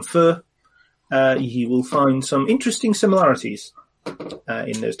confer, you will find some interesting similarities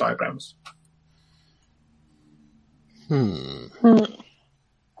in those diagrams.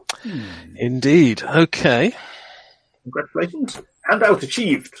 Indeed. Okay. Congratulations. Handout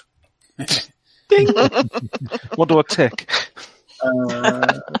achieved. Ding. What do I tick?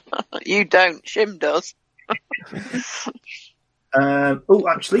 You don't. Shim does.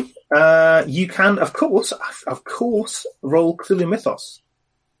 Actually, you can, of course, roll Cthulhu Mythos.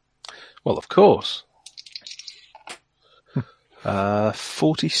 Well, of course.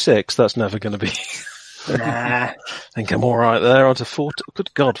 46, that's never going to be... Nah. I think I'm all right there. On to 14.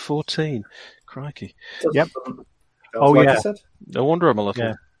 Good God, 14. Crikey. Yep. Like I said. No wonder I'm a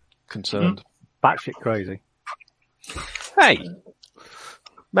little concerned. Batshit crazy. Hey,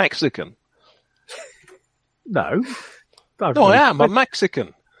 Mexican. No. No, I am. I'm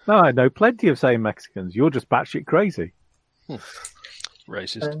Mexican. No, I know plenty of saying Mexicans. You're just batshit crazy.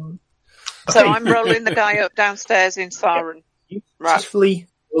 Racist. So I'm rolling the guy up downstairs in Saran. You successfully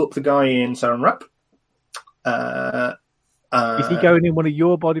roll up the guy in Saran Wrap. Is he going in one of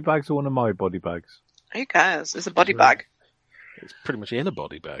your body bags or one of my body bags? Who cares? It's a body bag. It's pretty much in a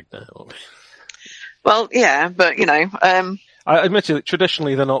body bag now. Well, yeah, but I admit it,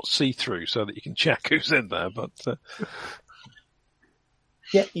 traditionally they're not see-through so that you can check who's in there, but...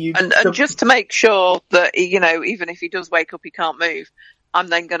 Yeah, and just to make sure that, even if he does wake up, he can't move, I'm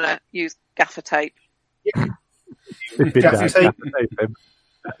then going to use gaffer tape. Gaffer tape.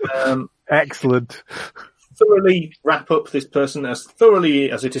 Excellent. Thoroughly wrap up this person as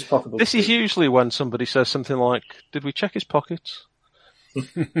thoroughly as it is possible. This is usually when somebody says something like, "Did we check his pockets?"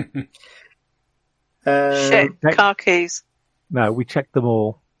 Shit, car keys. No, we checked them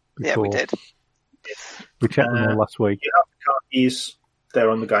all before. Yeah, we did. We checked them all last week. You have the car keys. They're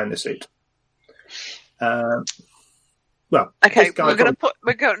on the guy in the suit. Well, okay, we're going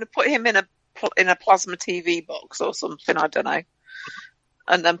to put him in a plasma TV box or something. I don't know,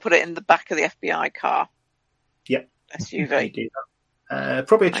 and then put it in the back of the FBI car. Yeah, SUV. Do that.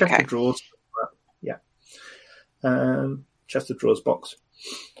 Probably a chest of drawers. Yeah, chest of drawers box.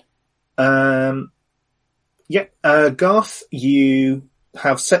 Garth, you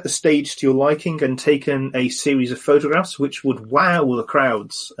have set the stage to your liking and taken a series of photographs which would wow the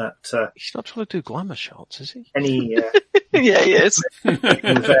crowds at... He's not trying to do glamour shots, is he? Any... yeah, he is.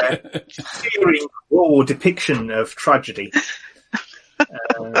 Searing, raw depiction of tragedy.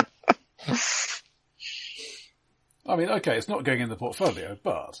 I mean, okay, it's not going in the portfolio,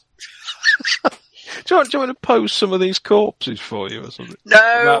 but... Do you want to pose some of these corpses for you or something?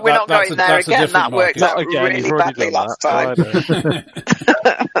 No, we're not going there again. That worked out again, really badly last time.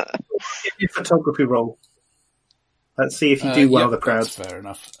 Your photography role. Let's see if you do well the crowd. That's fair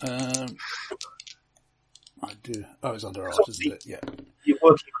enough. I do. Oh, it's under art, isn't it? Yeah. You're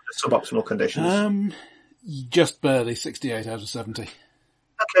working under suboptimal conditions. Just barely 68 out of 70.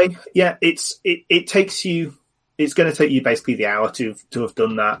 Okay, yeah, it takes you. It's going to take you basically the hour to have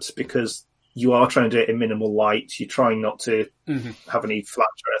done that because you are trying to do it in minimal light. You're trying not to have any flash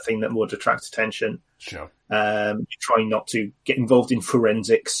or anything that would attract attention. Sure. You're trying not to get involved in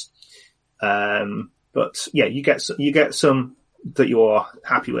forensics. But yeah, you get some that you are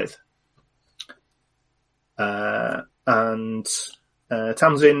happy with. And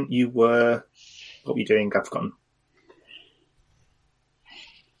Tamsin, what were you doing? I've forgotten.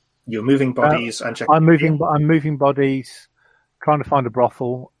 You're moving bodies and checking. I'm moving bodies, trying to find a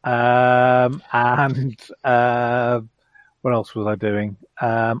brothel, and what else was I doing?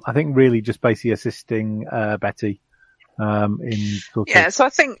 I think really just basically assisting Betty in sort of. Yeah, so I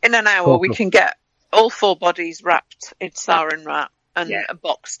think in an hour we can get all 4 bodies wrapped in sarin wrap and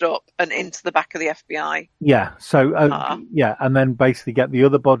boxed up and into the back of the FBI. Yeah, so and then basically get the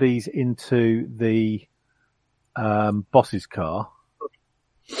other bodies into the boss's car.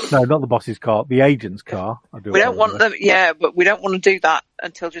 No, not the boss's car, the agent's car. We don't want them, but we don't want to do that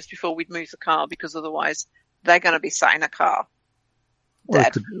until just before we'd move the car because otherwise they're going to be sat in a car.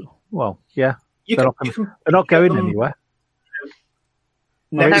 Dead. They're not going anywhere.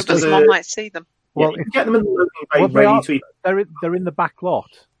 No, but someone might see them. Well, you can get them in the loading bay ready to... They're in the back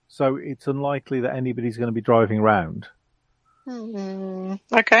lot, so it's unlikely that anybody's going to be driving around.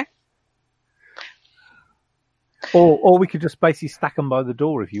 Okay. Or we could just basically stack them by the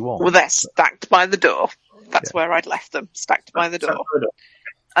door if you want. Well, they're stacked by the door. That's where I'd left them, stacked by the door.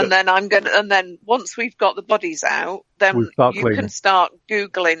 And then once we've got the bodies out, then you can start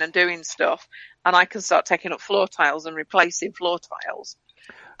Googling and doing stuff, and I can start taking up floor tiles and replacing floor tiles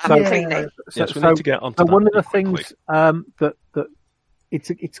and cleaning. Yes, we need to get onto that. One of the things that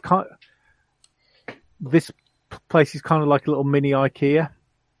it's kind of, this place is kind of like a little mini IKEA.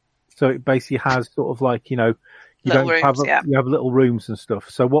 So it basically has sort of like, you have little rooms and stuff.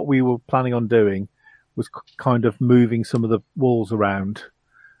 So what we were planning on doing was kind of moving some of the walls around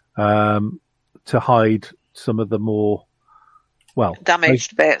to hide some of the more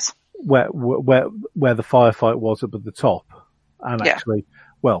damaged bits where the firefight was up at the top, and actually,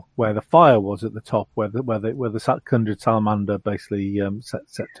 where the fire was at the top, where the Kindred Salamander basically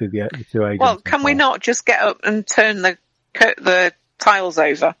set to the 2 agents. Well, can we not just get up and turn the tiles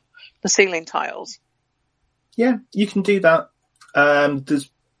over, the ceiling tiles? Yeah, you can do that.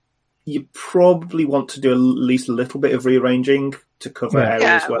 You probably want to do at least a little bit of rearranging to cover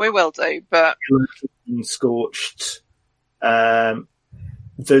areas where we will do, but scorched. Actually,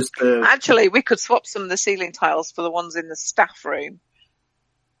 we could swap some of the ceiling tiles for the ones in the staff room.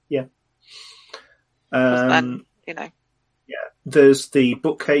 Yeah. Then, Yeah. There's the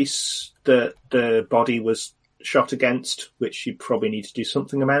bookcase that the body was shot against, which you probably need to do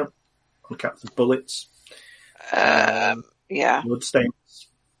something about on account of bullets. Wood stains,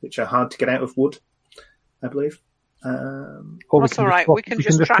 which are hard to get out of wood, I believe. That's all right. We can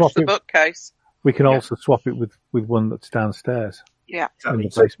just trash the bookcase. We can also swap it with one that's downstairs. Yeah. Exactly.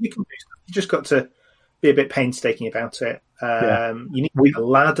 So you can do stuff. You just got to be a bit painstaking about it. You need to get a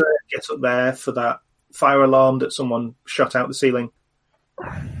ladder, get up there for that fire alarm that someone shot out the ceiling.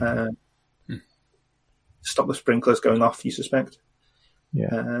 Stop the sprinklers going off, you suspect.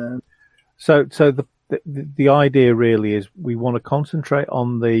 Yeah. So the idea really is we want to concentrate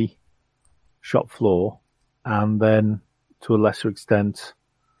on the shop floor, and then to a lesser extent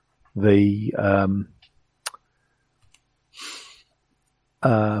the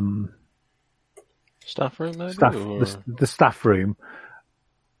staff room, maybe? The staff room.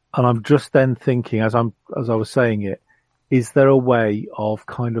 And I'm just then thinking, as I was saying it, is there a way of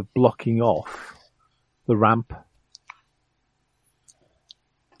kind of blocking off the ramp?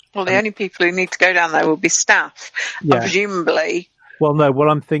 Well, the only people who need to go down there will be staff, and presumably. Well, no. What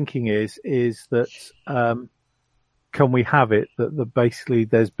I'm thinking is that can we have it that basically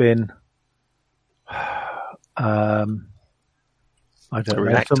there's been I don't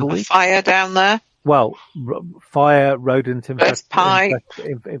know, some fire down there. Well, fire, rodent burst pipe.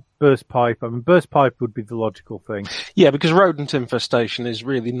 Burst pipe. I mean, burst pipe would be the logical thing. Yeah, because rodent infestation is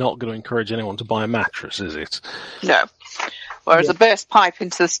really not going to encourage anyone to buy a mattress, is it? No. Whereas a burst pipe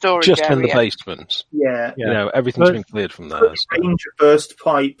into the storage just area. in the basement. Yeah. You know, everything's been cleared from there. Range of burst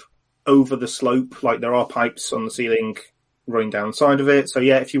pipe over the slope, like there are pipes on the ceiling running down the side of it. So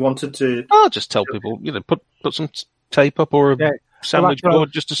yeah, if you wanted to, I'll just tell people, put some tape up or a sandwich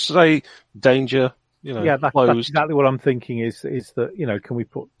board just to say danger. That's exactly what I'm thinking. Is that can we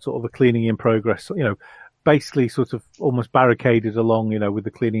put sort of a cleaning in progress? Basically sort of almost barricaded along, with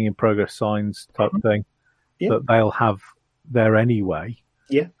the cleaning in progress signs type thing that they'll have there anyway.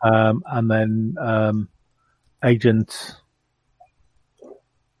 Yeah. And then Agent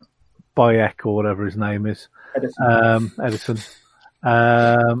Bayek or whatever his name is, Edison.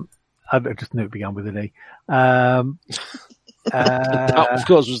 I just knew it began with an E. That, of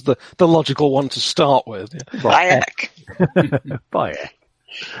course, was the logical one to start with. Yeah. Bayek.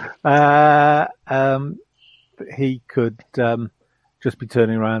 Bayek. He could just be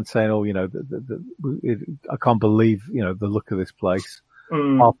turning around saying, I can't believe, the look of this place.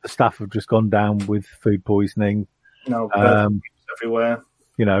 Half the staff have just gone down with food poisoning. No, everywhere.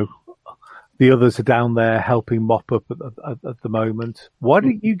 The others are down there helping mop up at the moment. Why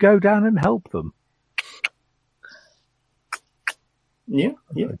don't you go down and help them? Yeah.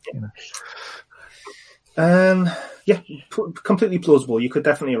 Completely plausible. You could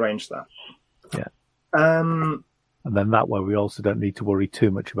definitely arrange that. Yeah. And then that way we also don't need to worry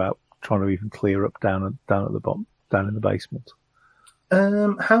too much about trying to even clear up down at the bottom, down in the basement.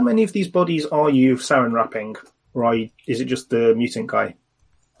 How many of these bodies are you sarin wrapping? Or is it just the mutant guy?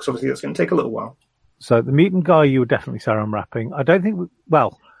 Because obviously that's going to take a little while. So the mutant guy you were definitely sarin wrapping. I don't think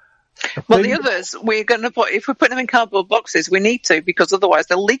the others we're going to put, if we put them in cardboard boxes, we need to, because otherwise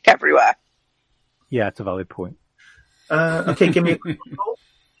they'll leak everywhere. Yeah, it's a valid point. Okay, give me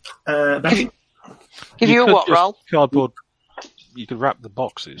a Give you a what roll? Cardboard. You could wrap the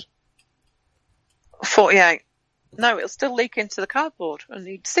boxes. 48. No, it'll still leak into the cardboard, and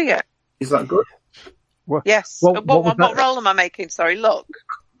you'd see it. Is that good? Yes. What roll am I making? Sorry, look.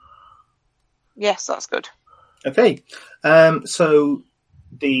 Yes, that's good. Okay. So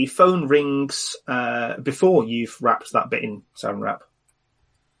the phone rings before you've wrapped that bit in saran wrap.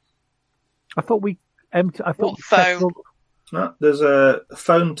 I thought we emptied. What phone? No, there's a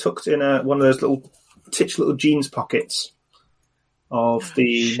phone tucked in one of those little jeans pockets of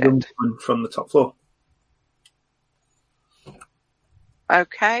the room from the top floor.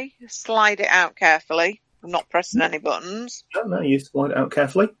 Okay, slide it out carefully. I'm not pressing any buttons. No, you slide it out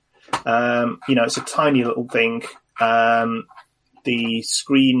carefully. It's a tiny little thing. The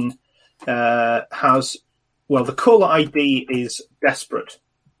screen has, the caller ID is desperate.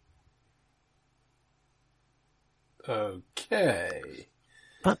 Okay.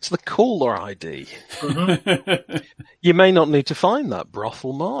 That's the caller ID. Mm-hmm. You may not need to find that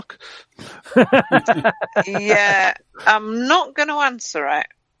brothel, Mark. Yeah, I'm not going to answer it.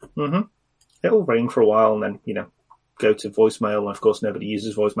 Mm-hmm. It'll ring for a while and then, go to voicemail. And of course, nobody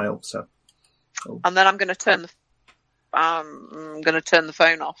uses voicemail. So, and then I'm going to turn the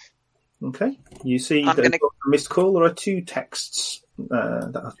phone off. Okay. You see a missed call. There are 2 texts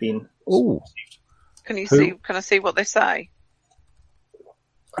that have been. Oh. Can you see? Can I see what they say?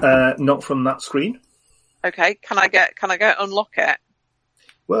 Not from that screen. Okay. Can I go unlock it?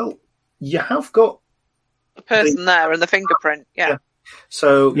 Well, you have got the person there and the fingerprint. Yeah.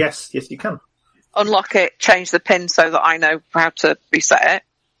 So yes, you can unlock it. Change the pin so that I know how to reset it.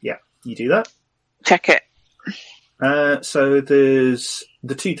 Yeah, you do that. Check it. So there's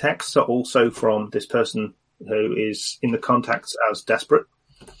the 2 texts are also from this person who is in the contacts as desperate.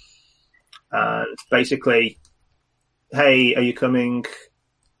 and basically, hey, are you coming?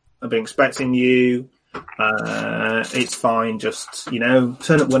 I've been expecting you. It's fine. Just,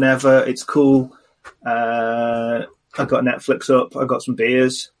 turn up whenever. It's cool. I've got Netflix up. I've got some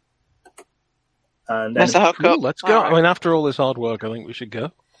beers. And then, cool, let's go. Right. I mean, after all this hard work, I think we should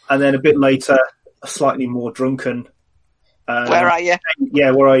go. And then a bit later, slightly more drunken. Where are you?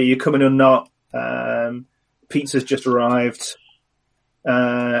 Yeah, where are you? Coming or not? Pizza's just arrived.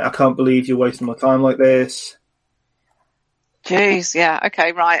 I can't believe you're wasting my time like this. Jeez, yeah,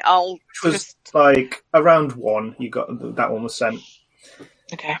 okay, right. Which was like around 1. You got that one was sent.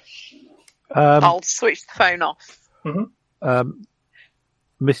 Okay. I'll switch the phone off. Mm-hmm.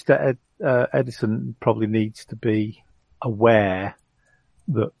 Mr. Edison probably needs to be aware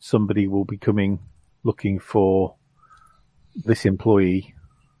that somebody will be coming looking for this employee.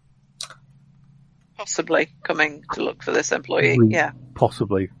 Possibly coming to look for this employee, yeah.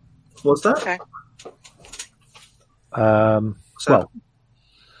 Possibly. What's that? Okay.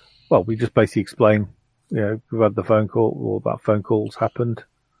 Well, we just basically explain, we've had the phone call, or that phone call's happened.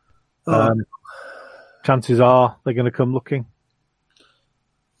 Chances are they're going to come looking.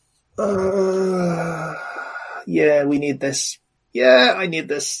 Yeah, we need this. Yeah, I need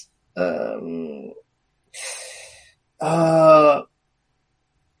this. Okay.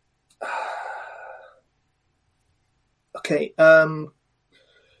 Do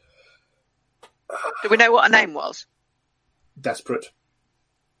we know what her name was? Desperate.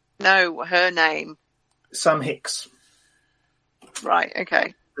 No, her name. Sam Hicks. Right,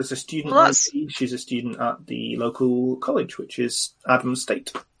 okay. There's a student. She's a student at the local college, which is Adams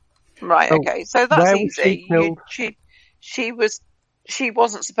State. Right, okay. So that's easy. She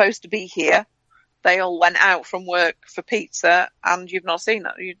wasn't supposed to be here. They all went out from work for pizza, and you've not seen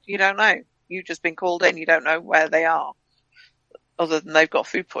her. You don't know. You've just been called in. You don't know where they are, other than they've got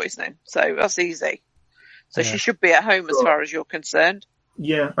food poisoning. So that's easy. So she should be at home as far as you're concerned.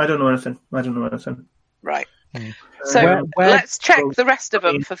 Yeah, I don't know anything. Right. So let's check the rest of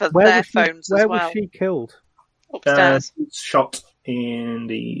them for their phones as well. Where was she killed? Upstairs. Shot in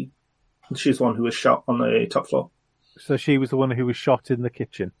the... She's the one who was shot on the top floor. So she was the one who was shot in the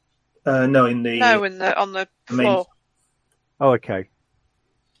kitchen? No, on the floor. Oh, okay.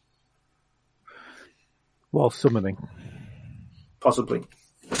 While summoning. Possibly.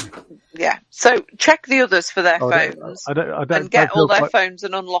 Yeah. So check the others for their phones. And get all their phones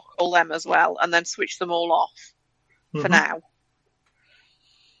and unlock all them as well, and then switch them all off for now.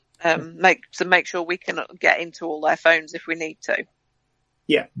 Make sure we can get into all their phones if we need to.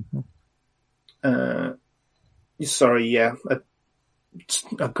 Yeah. Sorry, yeah.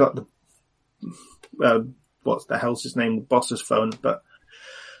 I've got the what the hell's his name? The boss's phone, but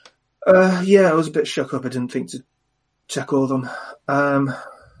yeah, I was a bit shook up. I didn't think to check all of them.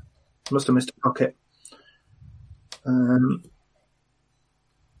 Must have missed a pocket.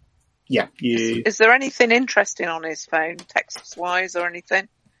 Yeah. Is there anything interesting on his phone, texts wise or anything?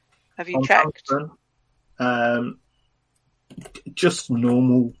 Have you checked? Just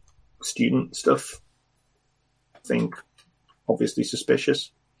normal student stuff. I think obviously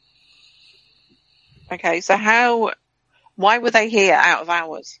suspicious. Okay, so why were they here out of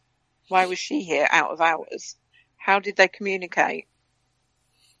hours? Why was she here out of hours? How did they communicate?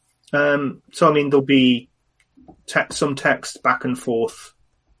 So I mean, there'll be some text back and forth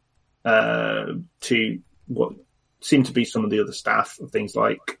to what seem to be some of the other staff, of things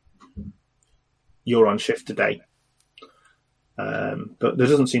like, you're on shift today. But there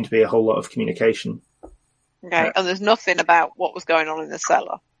doesn't seem to be a whole lot of communication. Okay, and there's nothing about what was going on in the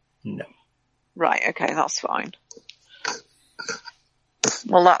cellar? No. Right, okay, that's fine.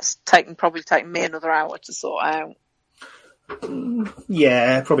 Well, that's probably taken me another hour to sort out.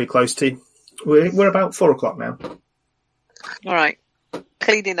 Yeah, probably close to. We're about 4:00 now. All right.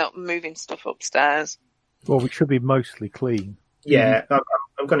 Cleaning up and moving stuff upstairs. Well, we should be mostly clean. Yeah,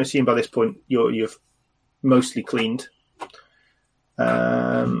 I'm going to assume by this point you've mostly cleaned.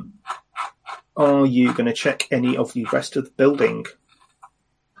 Are you going to check any of the rest of the building?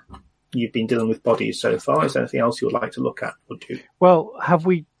 You've been dealing with bodies so far. Is there anything else you would like to look at or do? Well, have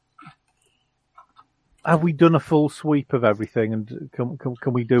we done a full sweep of everything, and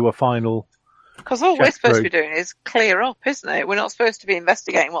can we do a final? Because all we're supposed to be doing is clear up, isn't it? We're not supposed to be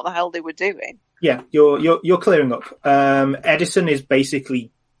investigating what the hell they were doing. Yeah, you're clearing up. Edison is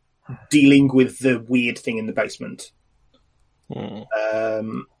basically dealing with the weird thing in the basement.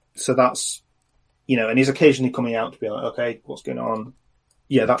 So that's, and he's occasionally coming out to be like, okay, what's going on?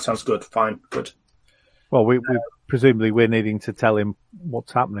 Yeah, that sounds good. Fine, good. Well, we presumably we're needing to tell him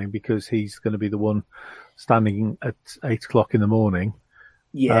what's happening because he's going to be the one standing at 8:00 in the morning.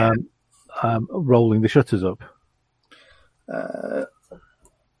 Yeah. rolling the shutters up?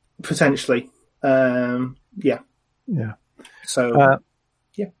 Potentially. Yeah. Yeah. So,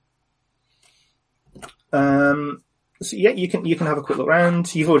 yeah. So yeah, you can have a quick look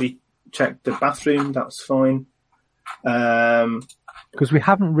around. You've already checked the bathroom. That's fine. Because we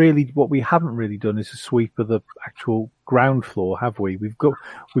haven't really done is a sweep of the actual ground floor, have we? We've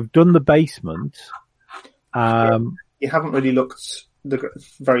done the basement. You haven't really looked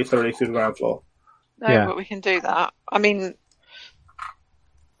very thoroughly through the ground floor. No, but we can do that. I mean,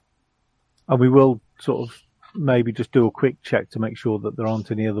 and we will sort of maybe just do a quick check to make sure that there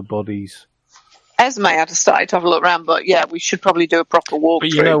aren't any other bodies. Esme had started to have a look around, but yeah, we should probably do a proper walkthrough.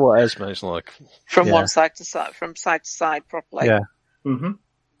 But you know what Esme's like. From one side to side, from side to side properly. Yeah. Mm-hmm.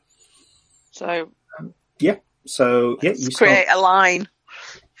 So. You create a line,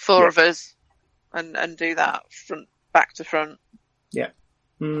 four of us, and do that front back to front. Yeah.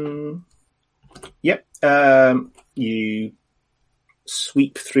 Yep. You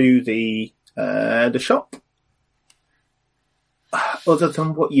sweep through the shop. Other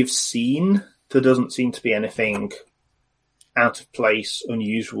than what you've seen, there doesn't seem to be anything out of place,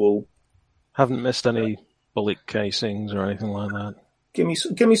 unusual. Haven't missed any bullet casings or anything like that. Give me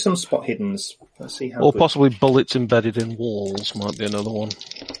some spot hiddens. Let's see how. Or possibly bullets embedded in walls might be another one.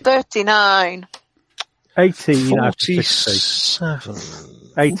 39. 18 out of 60.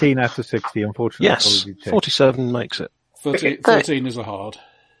 18 out of 60, unfortunately. Yes, 47 makes it. 13 is a hard.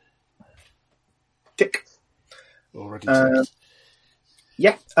 Tick. Already ticked.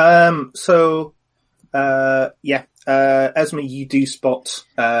 Esme, you do spot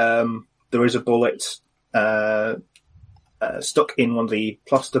there is a bullet stuck in one of the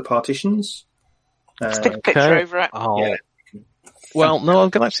plaster partitions. Stick a picture over it. Well, no, I'm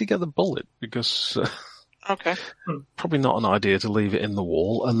going to actually get the bullet because okay, probably not an idea to leave it in the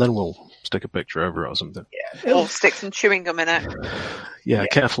wall, and then we'll stick a picture over it or something. Yeah, or stick some chewing gum in it. Yeah,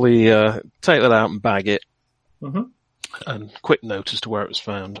 carefully take that out and bag it, mm-hmm. and quick note as to where it was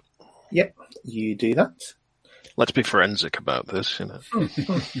found. Yep, you do that. Let's be forensic about this, you know.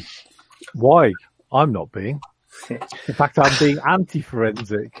 Why? I'm not being. In fact, I'm being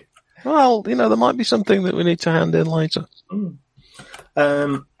anti-forensic. Well, you know, there might be something that we need to hand in later.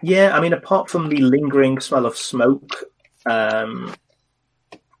 I mean, apart from the lingering smell of smoke, I'll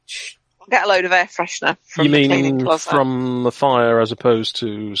get a load of air freshener from you the mean cleaning closet. from the fire as opposed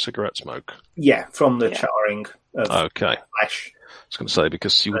to cigarette smoke? Yeah, from the charring of okay. flesh. I was going to say,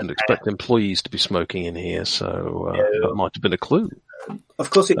 because you wouldn't expect employees to be smoking in here, so that might have been a clue. Of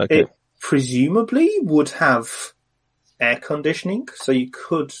course, it presumably would have air conditioning, so you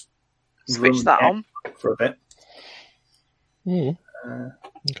could switch that on for a bit.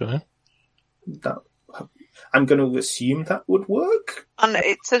 Okay. I'm going to assume that would work. And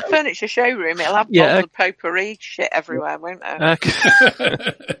it's a furniture showroom. It'll have bottles of potpourri shit everywhere, won't it?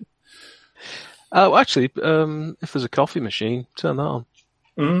 Okay. Oh, actually, if there's a coffee machine, turn that on.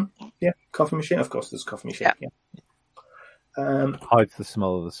 Yeah, coffee machine. Of course, there's a coffee machine. Yeah. Hides the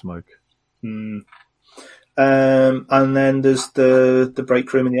smell of the smoke. And then there's the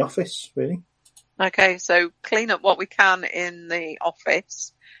break room in the office, really. Okay, so clean up what we can in the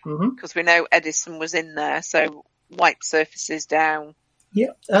office, because we know Edison was in there, so wipe surfaces down.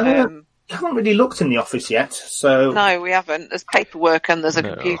 Yeah. You haven't really looked in the office yet, so... No, we haven't. There's paperwork and there's a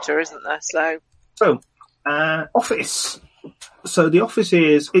computer, isn't there? So, office. So the office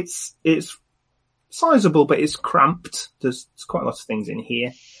it's sizable, but it's cramped. There's quite a lot of things in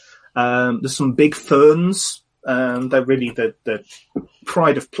here. There's some big ferns. They're really the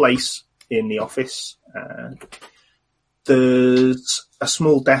pride of place in the office. There's a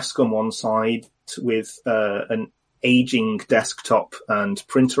small desk on one side with an aging desktop and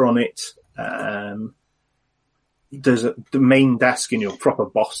printer on it. There's the main desk in your proper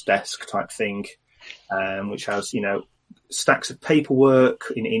boss desk type thing, which has, stacks of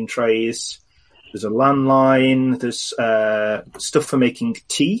paperwork in trays. There's a landline. There's stuff for making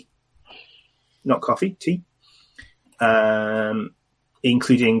tea, not coffee, tea,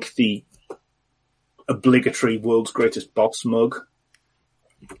 including the obligatory world's greatest boss mug.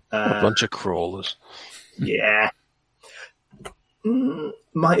 A bunch of crawlers. Yeah.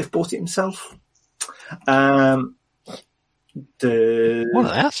 Might have bought it himself. What an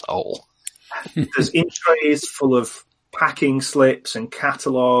asshole. There's in-trays full of packing slips and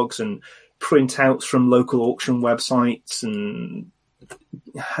catalogues and printouts from local auction websites. And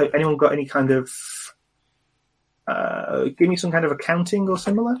anyone got any kind of... give me some kind of accounting or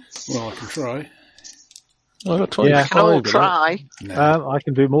similar? Well, I can try. I got 25. We can all try. No. I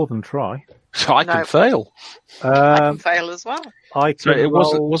can do more than try. So I can No. fail. I can fail as well. I So can it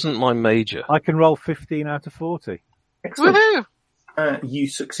roll, wasn't my major. I can roll 15 out of 40. Excellent. Woohoo! You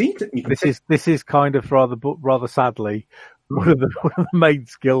succeed. You can This is kind of rather sadly one of the main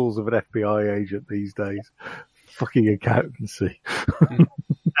skills of an FBI agent these days. Fucking accountancy.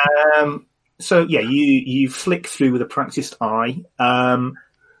 So yeah, you flick through with a practiced eye.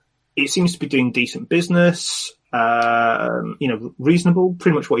 It seems to be doing decent business. Reasonable,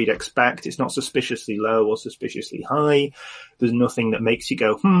 pretty much what you'd expect. It's not suspiciously low or suspiciously high. There's nothing that makes you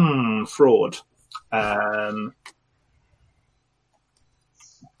go, fraud.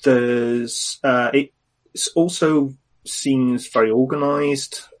 It also seems very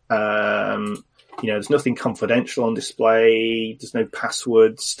organized. There's nothing confidential on display. There's no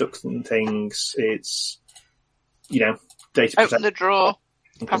passwords stuck in things. It's, data protection. Open the drawer.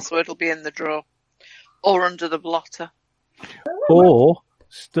 Password will be in the drawer. Or under the blotter. Or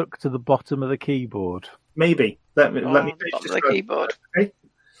stuck to the bottom of the keyboard. Maybe. Let me Bottom of the keyboard. Okay.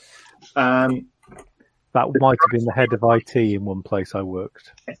 That might have been the head of IT in one place I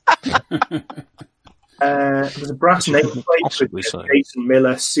worked. There's a brass nameplate with Jason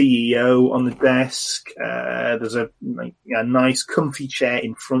Miller, CEO, on the desk. There's a nice comfy chair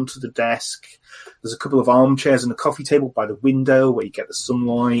in front of the desk. There's a couple of armchairs and a coffee table by the window where you get the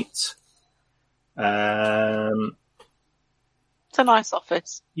sunlight. It's a nice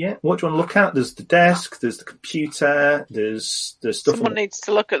office. Yeah, what do you want to look at? There's the desk, there's the computer, there's stuff. Someone needs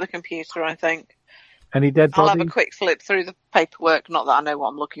to look at the computer, I think. Any dead I'll bodies? have a quick flip through the paperwork. Not that I know what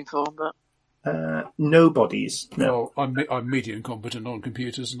I'm looking for, but no bodies. No. Well, I'm medium competent on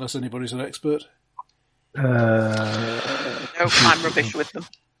computers, unless anybody's an expert. no, I'm rubbish with them.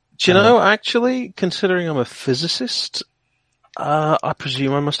 Do you know, actually, considering I'm a physicist, I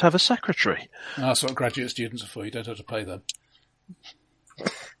presume I must have a secretary. That's what graduate students are for. You don't have to pay them.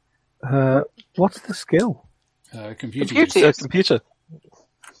 What's the skill? Computer. Computer.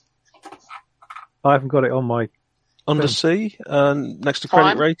 I haven't got it on my... Under C, next to credit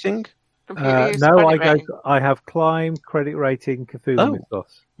Fine. rating. I have climb, credit rating, Cthulhu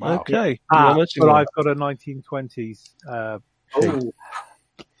Mythos. Wow. Okay. But I've got a 1920s sheet.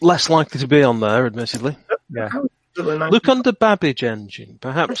 Less likely to be on there, admittedly. Yeah. Look under Babbage engine,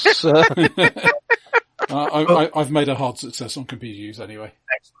 perhaps. I've made a hard success on computer use anyway.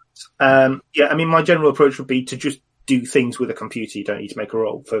 Excellent. My general approach would be to just do things with a computer. You don't need to make a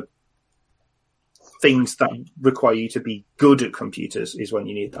roll. For things that require you to be good at computers is when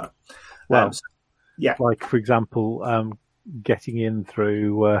you need that. Well, like, for example, getting in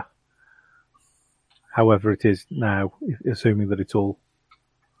through however it is now, assuming that it's all...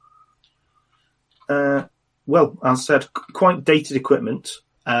 as I said, quite dated equipment.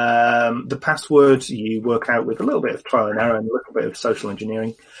 The password you work out with a little bit of trial and error and a little bit of social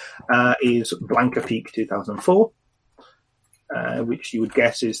engineering is Blanca Peak 2004, which you would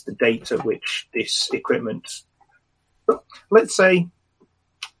guess is the date at which this equipment... Let's say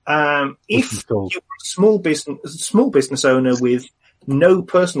if you're a small business owner with no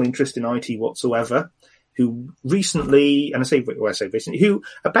personal interest in IT whatsoever, who recently, and I say recently, who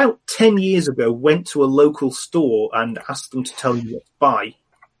about 10 years ago went to a local store and asked them to tell you what to buy.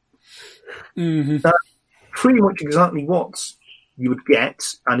 Mm-hmm. That's pretty much exactly what you would get,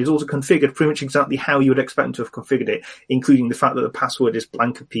 and is also configured pretty much exactly how you would expect them to have configured it, including the fact that the password is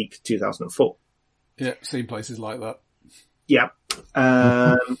Blanca Peak 2004. Yeah, seen places like that. Yeah.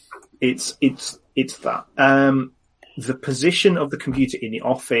 It's that. The position of the computer in the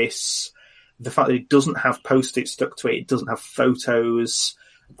office, the fact that it doesn't have Post-it stuck to it, it doesn't have photos,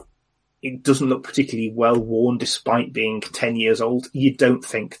 it doesn't look particularly well worn despite being 10 years old. You don't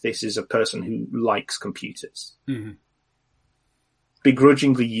think this is a person who likes computers. Mm-hmm.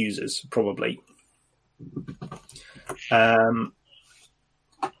 Begrudgingly uses, probably. On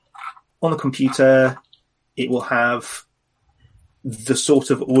the computer, it will have the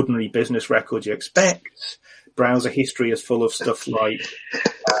sort of ordinary business record you expect. Browser history is full of stuff like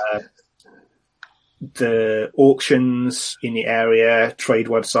the auctions in the area, trade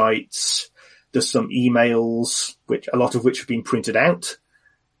websites. There's some emails, a lot of which have been printed out,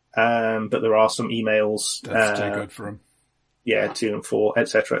 but there are some emails. That's too good for them. Yeah, 2 and 4,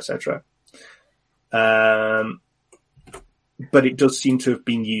 etc., etc. But it does seem to have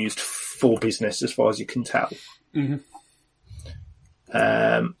been used for business, as far as you can tell. Mm-hmm.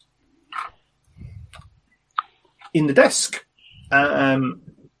 In the desk, the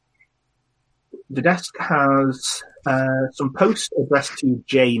desk has some posts addressed to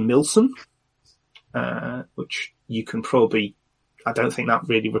J. Milson, which you can probably... I don't think that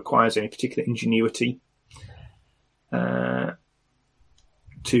really requires any particular ingenuity.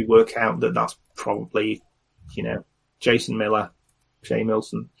 to work out that that's probably, Jason Miller, Jay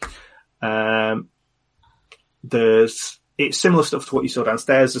Milson. It's similar stuff to what you saw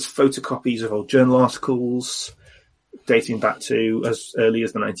downstairs. There's photocopies of old journal articles dating back to as early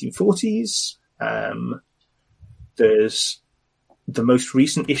as the 1940s. There's the most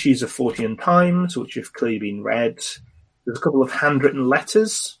recent issues of Fortean Times, which have clearly been read. There's a couple of handwritten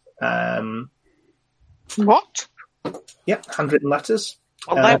letters. What? Yeah, handwritten letters.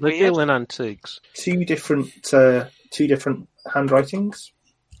 Oh, they're They deal in antiques. Two different handwritings,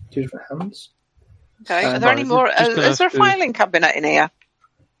 two different hands. Okay. Are there any more? Is there a filing cabinet in here?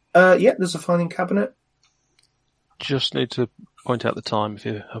 Yeah, there's a filing cabinet. Just need to point out the time if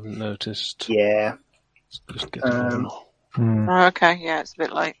you haven't noticed. Yeah. Just get it on. Oh, okay, yeah, it's a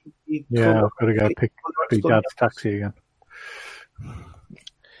bit late. Yeah, I've got to go pick Dad's taxi again.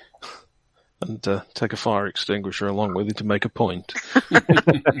 And take a fire extinguisher along with you to make a point.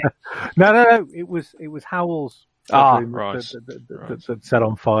 No. It was Howell's bedroom right. that set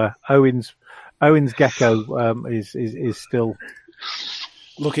on fire. Owen's gecko is still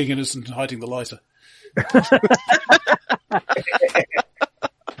Looking innocent and hiding the lighter.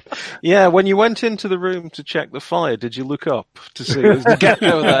 Yeah, when you went into the room to check the fire, did you look up to see there's a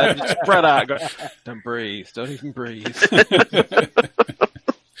gecko there? Just spread out, go, don't breathe, don't even breathe.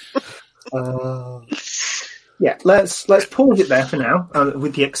 Yeah, let's pause it there for now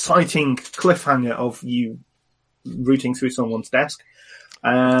with the exciting cliffhanger of you rooting through someone's desk.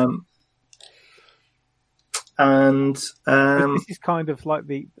 This is kind of like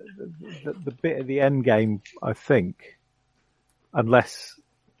the bit at the end game, I think, unless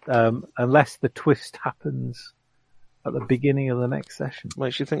the twist happens at the beginning of the next session.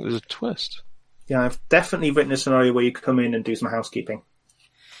 Makes you think there's a twist. Yeah, I've definitely written a scenario where you come in and do some housekeeping.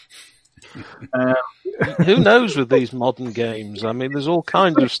 Who knows with these modern games? I mean, there's all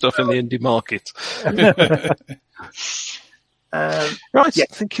kinds of stuff in the indie market. Right, yeah.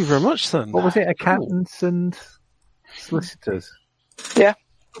 Thank you very much then. What was it? Accountants and solicitors. Yeah.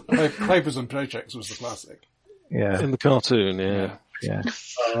 Papers and Projects was the classic. Yeah. In the cartoon, yeah. Yeah.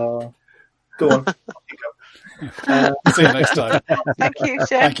 Go on. See you next time. Thank you, Chef.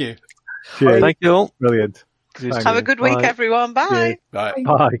 Thank you. Cheers. Thank you all. Brilliant. Thank Have you. a good week, Bye. everyone. Bye. Bye.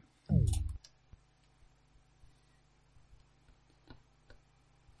 Bye.